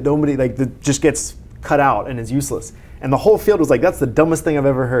DNA that nobody, like, that just gets cut out and is useless. And the whole field was like, that's the dumbest thing I've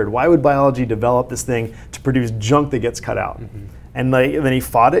ever heard. Why would biology develop this thing to produce junk that gets cut out? And then he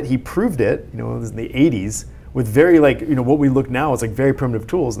fought it, he proved it, it was in the 80s, with very what we look now is like very primitive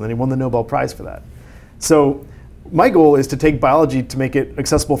tools, and then he won the Nobel Prize for that. So my goal is to take biology to make it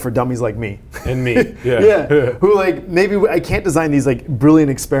accessible for dummies like me. And me, yeah. Who maybe I can't design these brilliant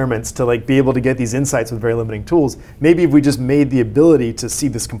experiments to be able to get these insights with very limiting tools. Maybe if we just made the ability to see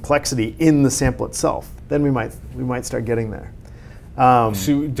this complexity in the sample itself, then we might start getting there.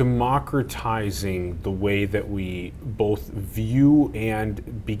 So democratizing the way that we both view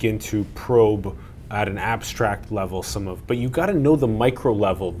and begin to probe at an abstract level but you got to know the micro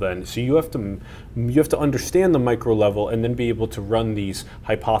level then. So you have to understand the micro level and then be able to run these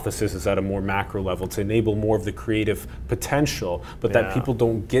hypotheses at a more macro level to enable more of the creative potential, but that people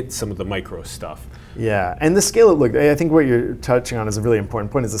don't get some of the micro stuff. Yeah, and the scale, I think what you're touching on is a really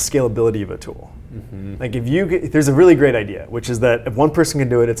important point, is the scalability of a tool. Like if there's a really great idea, which is that if one person can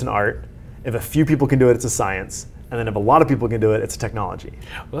do it, it's an art. If a few people can do it, it's a science. And then if a lot of people can do it, it's a technology.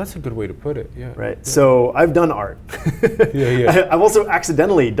 Well, that's a good way to put it, yeah. Right, so I've done art. I've also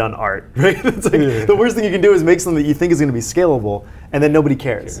accidentally done art, right? It's the worst thing you can do is make something that you think is gonna be scalable, and then nobody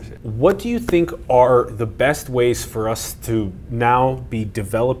cares. What do you think are the best ways for us to now be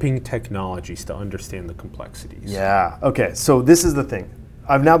developing technologies to understand the complexities? Yeah, okay, so this is the thing.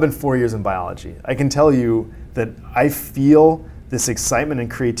 I've now been 4 years in biology. I can tell you that I feel this excitement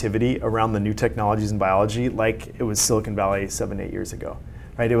and creativity around the new technologies in biology like it was Silicon Valley 7, 8 years ago,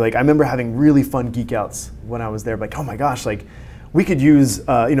 right? I remember having really fun geek outs when I was there, oh my gosh, we could use,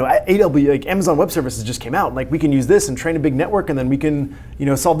 AWS, Amazon Web Services just came out, we can use this and train a big network, and then we can,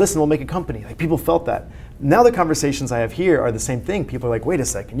 solve this and we'll make a company. People felt that. Now the conversations I have here are the same thing. People are like, wait a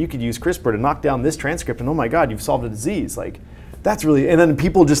second, you could use CRISPR to knock down this transcript, and oh my God, you've solved a disease. That's really, and then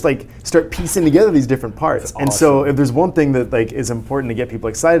people just start piecing together these different parts. That's awesome. And so if there's one thing that is important to get people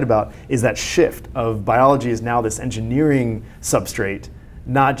excited about, is that shift of biology is now this engineering substrate,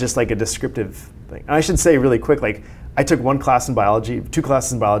 not just a descriptive thing. And I should say really quick, I took 2 classes in biology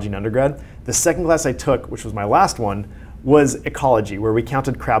in undergrad. The second class I took, which was my last one, was ecology, where we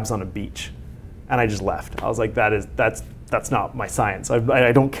counted crabs on a beach. And I just left. I was like, that's not my science.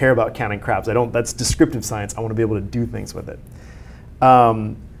 I don't care about counting crabs. That's descriptive science. I want to be able to do things with it.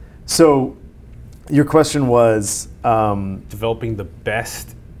 So your question was developing the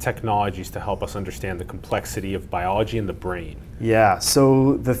best technologies to help us understand the complexity of biology and the brain. Yeah,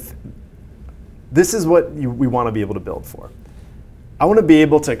 so this is what we want to be able to build for. I want to be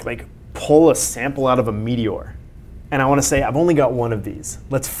able to pull a sample out of a meteor, and I want to say, I've only got one of these.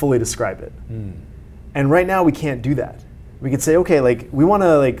 Let's fully describe it. And right now we can't do that. We could say, okay, we want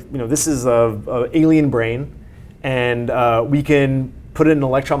to this is a alien brain, and we can put it in an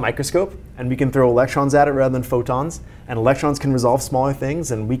electron microscope, and we can throw electrons at it rather than photons, and electrons can resolve smaller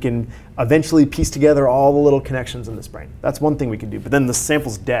things, and we can eventually piece together all the little connections in this brain. That's one thing we can do, but then the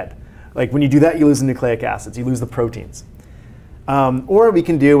sample's dead. When you do that, you lose the nucleic acids, you lose the proteins. Or we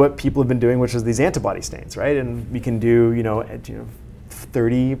can do what people have been doing, which is these antibody stains, right? And we can do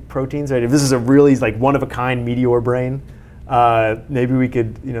 30 proteins, right? If this is a really one-of-a-kind meteor brain, maybe we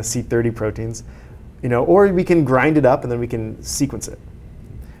could see 30 proteins. Or we can grind it up and then we can sequence it.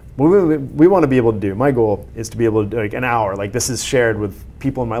 What we want to be able to do, my goal is to be able to do an hour, this is shared with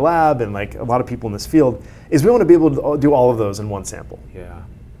people in my lab and a lot of people in this field, is we want to be able to do all of those in one sample. Yeah.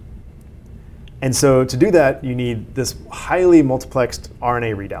 And so to do that, you need this highly multiplexed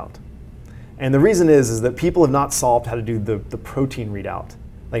RNA readout. And the reason is that people have not solved how to do the protein readout,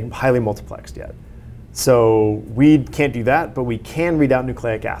 highly multiplexed yet. So we can't do that, but we can read out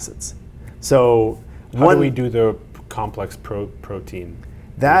nucleic acids. So how do we do the complex protein?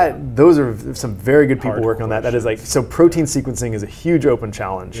 Those are some very good people working on that. That is so protein sequencing is a huge open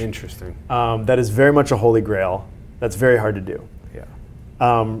challenge. Interesting. That is very much a holy grail. That's very hard to do. Yeah.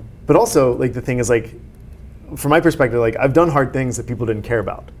 But also, the thing is, from my perspective, I've done hard things that people didn't care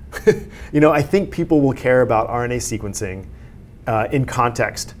about. I think people will care about RNA sequencing in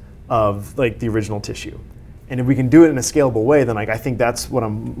context of the original tissue. And if we can do it in a scalable way, then I think that's what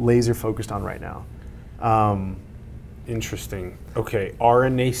I'm laser focused on right now. Interesting. Okay,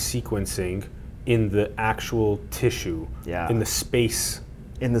 RNA sequencing in the actual tissue, in the space.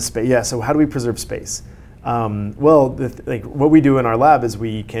 In the space, yeah. So how do we preserve space? Well, what we do in our lab is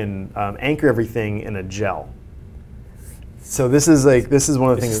we can anchor everything in a gel. So this is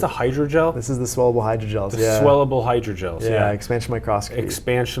one of the things. Is this the hydrogel? This is the swellable hydrogels. The swellable hydrogels. Yeah, expansion microscopy.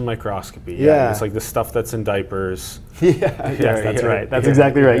 Expansion microscopy. Yeah. It's the stuff that's in diapers. Yes, that's right. That's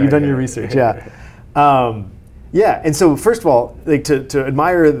exactly right. You've done your research. Yeah. Yeah, and so first of all, like to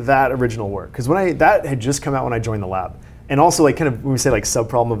admire that original work, because that had just come out when I joined the lab, and also like kind of when we say like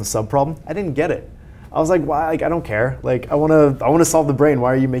subproblem of a subproblem, I didn't get it. I was like, why? Like I don't care. Like I want to solve the brain.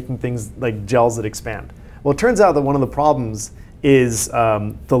 Why are you making things like gels that expand? Well, it turns out that one of the problems is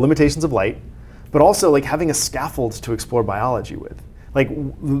the limitations of light, but also like having a scaffold to explore biology with. Like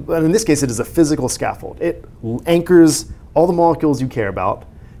in this case, it is a physical scaffold. It anchors all the molecules you care about.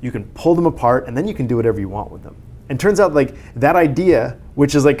 You can pull them apart, and then you can do whatever you want with them. And turns out like that idea,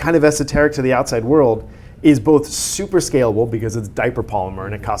 which is like kind of esoteric to the outside world, is both super scalable because it's diaper polymer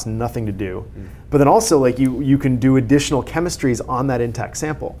and it costs nothing to do, but then also like you can do additional chemistries on that intact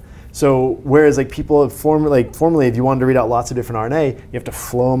sample. So whereas like people have formerly if you wanted to read out lots of different RNA, you have to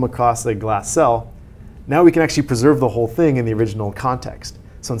flow them across the glass cell. Now we can actually preserve the whole thing in the original context.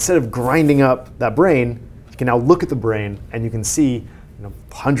 So instead of grinding up that brain, you can now look at the brain and you can see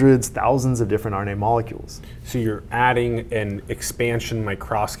hundreds, thousands of different RNA molecules. So you're adding an expansion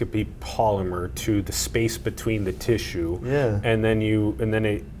microscopy polymer to the space between the tissue, and then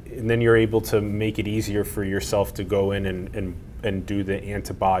you're able to make it easier for yourself to go in and do the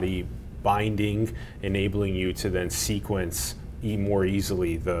antibody binding, enabling you to then sequence more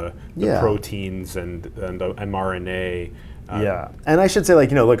easily the proteins and the mRNA. Yeah, and I should say,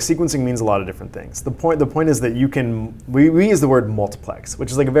 like, look, sequencing means a lot of different things. The point is that we use the word multiplex,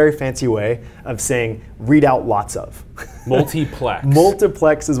 which is like a very fancy way of saying read out lots of. Multiplex.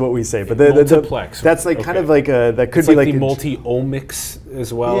 Multiplex is what we say, but multiplex. That's like kind of like that could it's be like like the multi-omics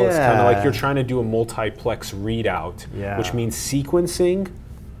as well. Yeah. It's kind of like you're trying to do a multiplex readout, which means sequencing.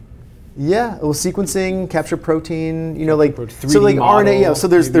 Yeah, well, sequencing, capture protein, like 3D so like model, RNA. Yeah, so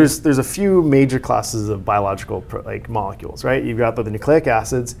there's a few major classes of biological like molecules, right? You've got the nucleic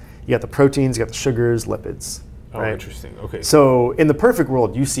acids, you got the proteins, you got the sugars, lipids. Oh, right? Interesting. Okay. So in the perfect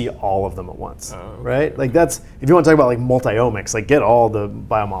world, you see all of them at once, right? Like that's, if you want to talk about like multi-omics, like get all the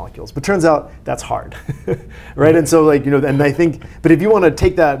biomolecules. But turns out that's hard, right? And so like, and I think, but if you want to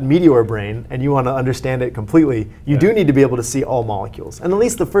take that meteor brain and you want to understand it completely, you do need to be able to see all molecules. And at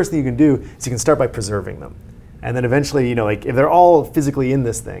least the first thing you can do is you can start by preserving them. And then eventually, like if they're all physically in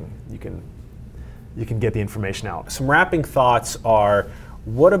this thing, you can get the information out. Some wrapping thoughts are,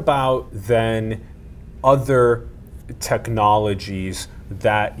 what about then other technologies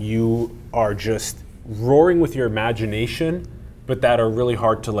that you are just roaring with your imagination, but that are really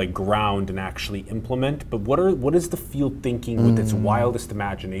hard to like ground and actually implement? But what is the field thinking with its wildest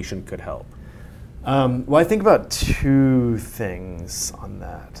imagination could help? Well, I think about two things on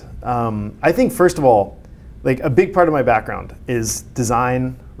that. I think first of all, like a big part of my background is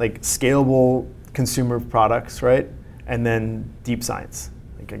design, like scalable consumer products, right? And then deep science.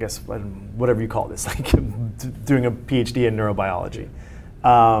 I guess whatever you call this, like doing a PhD in neurobiology,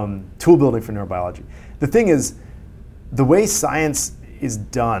 tool building for neurobiology. The thing is, the way science is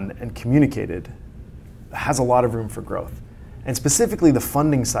done and communicated has a lot of room for growth. And specifically the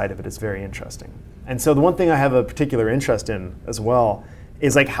funding side of it is very interesting. And so the one thing I have a particular interest in as well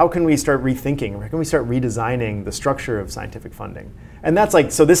is like, how can we start rethinking, how can we start redesigning the structure of scientific funding? And that's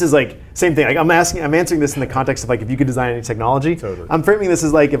like, so this is like, same thing, like I'm answering this in the context of like, if you could design any technology. Totally. I'm framing this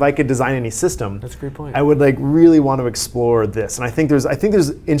as like, if I could design any system. That's a great point. I would like really want to explore this. And I think there's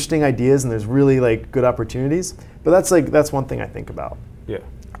interesting ideas and there's really like good opportunities, but that's one thing I think about. Yeah.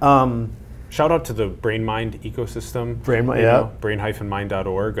 Shout out to the brain-mind ecosystem.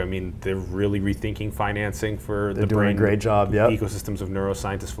 Brain-mind.org. I mean, they're really rethinking financing for the brain. They're doing a great job, ecosystems of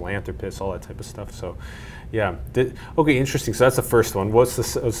neuroscientists, philanthropists, all that type of stuff. So, yeah. Okay, interesting. So that's the first one. What's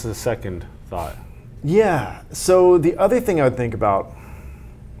the second thought? Yeah. So the other thing I would think about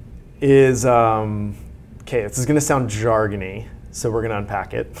is, okay, this is going to sound jargony, so we're going to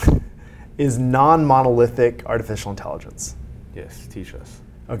unpack it, is non-monolithic artificial intelligence. Yes, teach us.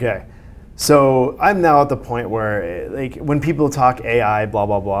 Okay. So I'm now at the point where, like, when people talk AI, blah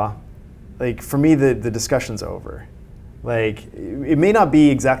blah blah, like for me the discussion's over. Like, it may not be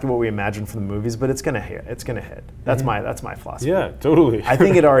exactly what we imagined from the movies, but it's gonna hit. It's gonna hit. That's my philosophy. Yeah, totally. I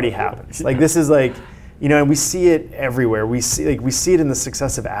think it already happens. Like this is like, and we see it everywhere. We see it in the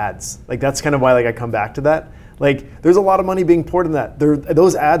successive ads. Like that's kind of why I come back to that. Like there's a lot of money being poured in that.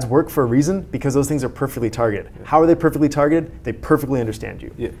 Those ads work for a reason because those things are perfectly targeted. Yeah. How are they perfectly targeted? They perfectly understand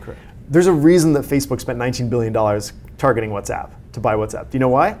you. Yeah, correct. There's a reason that Facebook spent $19 billion targeting WhatsApp, to buy WhatsApp. Do you know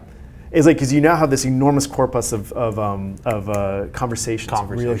why? It's like, because you now have this enormous corpus of conversations,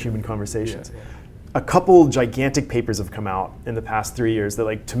 real human conversations. Yeah. A couple gigantic papers have come out in the past 3 years that,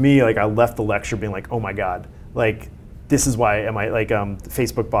 like, to me, like, I left the lecture being like, oh my God, like, this is why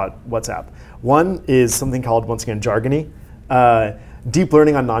Facebook bought WhatsApp. One is something called, once again, jargony. Deep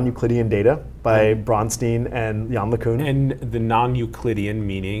Learning on Non-Euclidean Data by Bronstein and Jan LeCun. And the non-Euclidean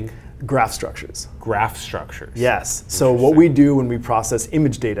meaning? Graph structures. Graph structures. Yes. So what we do when we process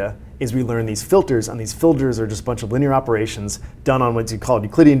image data is we learn these filters, and these filters are just a bunch of linear operations done on what you call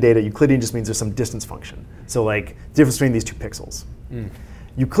Euclidean data. Euclidean just means there's some distance function. So like the difference between these two pixels.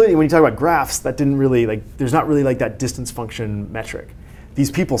 Euclidean, when you talk about graphs, that didn't really, there's not really that distance function metric.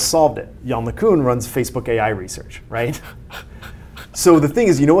 These people solved it. Jan LeCun runs Facebook AI research, right? So the thing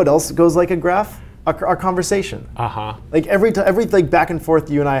is, you know what else goes like a graph? Our conversation. Like every back and forth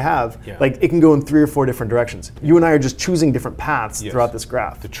you and I have, it can go in 3 or 4 different directions. You and I are just choosing different paths throughout this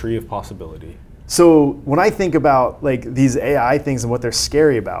graph. The tree of possibility. So when I think about these AI things and what they're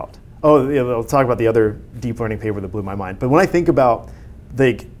scary about, I'll talk about the other deep learning paper that blew my mind. But when I think about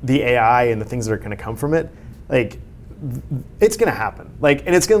the AI and the things that are going to come from it, it's going to happen.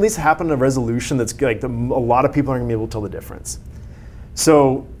 And it's going to at least happen in a resolution that's a lot of people aren't going to be able to tell the difference.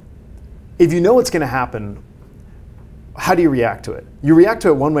 So if you know what's going to happen, how do you react to it? You react to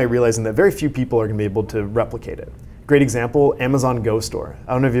it one way, realizing that very few people are going to be able to replicate it. Great example, Amazon Go Store.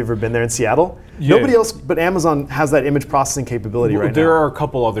 I don't know if you've ever been there in Seattle. Yeah. Nobody else but Amazon has that image processing capability right now. There are a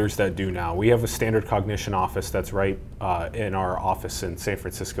couple others that do now. We have a standard cognition office that's right in our office in San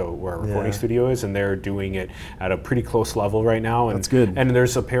Francisco where our recording studio is, and they're doing it at a pretty close level right now. And, that's good. And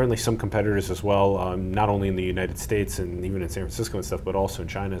there's apparently some competitors as well, not only in the United States and even in San Francisco and stuff, but also in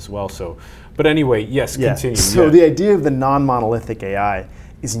China as well. So, but anyway, yes, continue. So the idea of the non-monolithic AI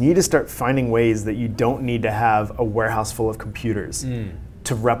is you need to start finding ways that you don't need to have a warehouse full of computers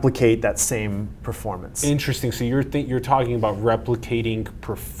to replicate that same performance. Interesting. So you're talking about replicating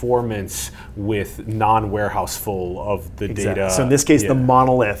performance with non-warehouse full of the data. So in this case, the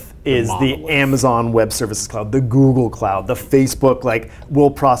monolith is the Amazon Web Services Cloud, the Google Cloud, the Facebook,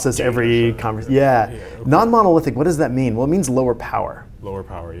 will process every conversation. Non-monolithic, what does that mean? Well, it means lower power. Lower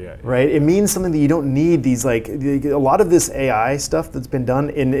power, Right? It means something that you don't need these, a lot of this AI stuff that's been done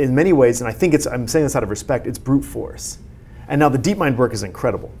in many ways, and I think I'm saying this out of respect, it's brute force. And now the DeepMind work is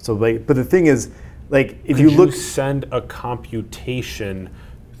incredible. So, but the thing is, if you look, send a computation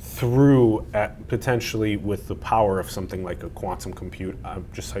through potentially with the power of something like a quantum compute,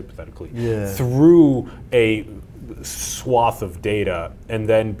 just hypothetically, through a swath of data and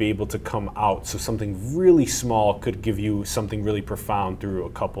then be able to come out. So something really small could give you something really profound through a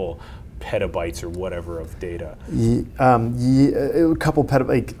couple petabytes or whatever of data. A couple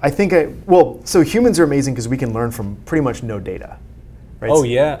petabytes. I think so humans are amazing because we can learn from pretty much no data. Right? Oh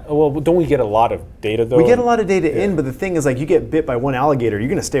yeah. Well, don't we get a lot of data though? We get a lot of data in, but the thing is, you get bit by one alligator, you're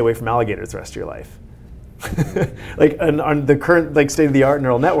going to stay away from alligators the rest of your life. On the current state of the art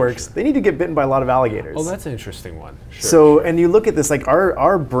neural networks, they need to get bitten by a lot of alligators. Oh, that's an interesting one. Sure. So, and you look at this,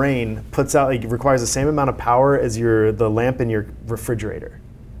 our brain puts out requires the same amount of power as the lamp in your refrigerator.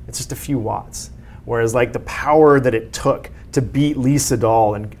 It's just a few watts. Whereas the power that it took to beat Lee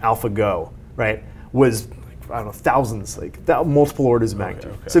Sedol in AlphaGo, right, was I don't know, thousands, multiple orders of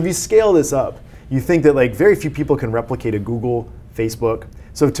magnitude. So if you scale this up, you think that very few people can replicate a Google, Facebook.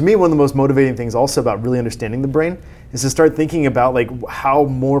 So to me, one of the most motivating things also about really understanding the brain is to start thinking about how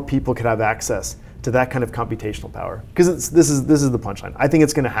more people could have access to that kind of computational power. Because this is the punchline. I think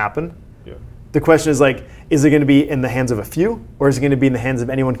it's going to happen. Yeah. The question is is it going to be in the hands of a few, or is it going to be in the hands of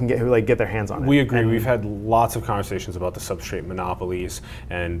anyone who can get their hands on it? We agree. We've had lots of conversations about the substrate monopolies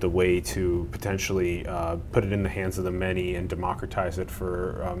and the way to potentially put it in the hands of the many and democratize it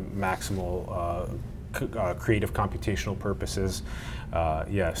for maximal creative computational purposes.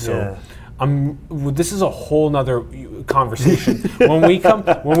 This is a whole nother conversation. when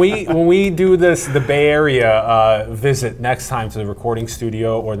we do the Bay Area visit next time to the recording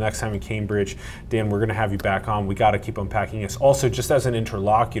studio or next time in Cambridge, Dan, we're going to have you back on. We got to keep unpacking this. Also, just as an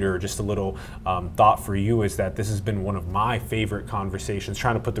interlocutor, just a little thought for you is that this has been one of my favorite conversations.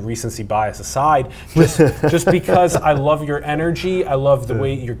 Trying to put the recency bias aside, just because I love your energy, I love the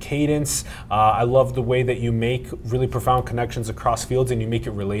way your cadence, I love the way that you make really profound connections across fields and you make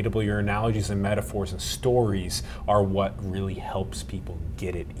it relatable. Your analogies and metaphors and stories are what really helps people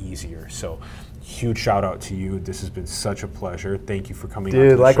get it easier. So huge shout out to you. This has been such a pleasure. Thank you for coming on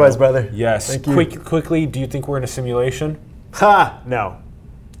to the likewise, show. Brother. Yes. Thank you. Quickly, do you think we're in a simulation? No.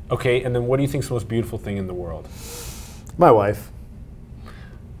 Okay, and then what do you think is the most beautiful thing in the world? My wife.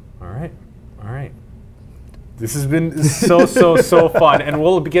 All right. This has been so fun, and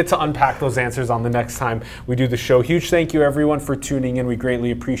we'll get to unpack those answers on the next time we do the show. Huge thank you, everyone, for tuning in. We greatly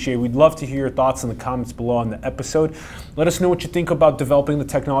appreciate it. We'd love to hear your thoughts in the comments below on the episode. Let us know what you think about developing the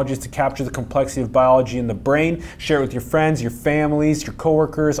technologies to capture the complexity of biology in the brain. Share it with your friends, your families, your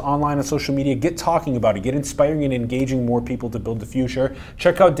coworkers, online and social media. Get talking about it. Get inspiring and engaging more people to build the future.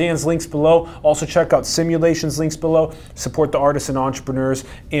 Check out Dan's links below. Also check out Simulation's links below. Support the artists and entrepreneurs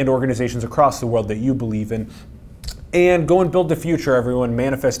and organizations across the world that you believe in. And go and build the future, everyone.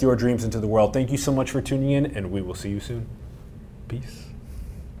 Manifest your dreams into the world. Thank you so much for tuning in, and we will see you soon. Peace.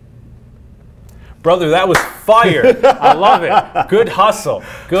 Brother, that was fire. I love it. Good hustle.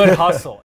 Good hustle.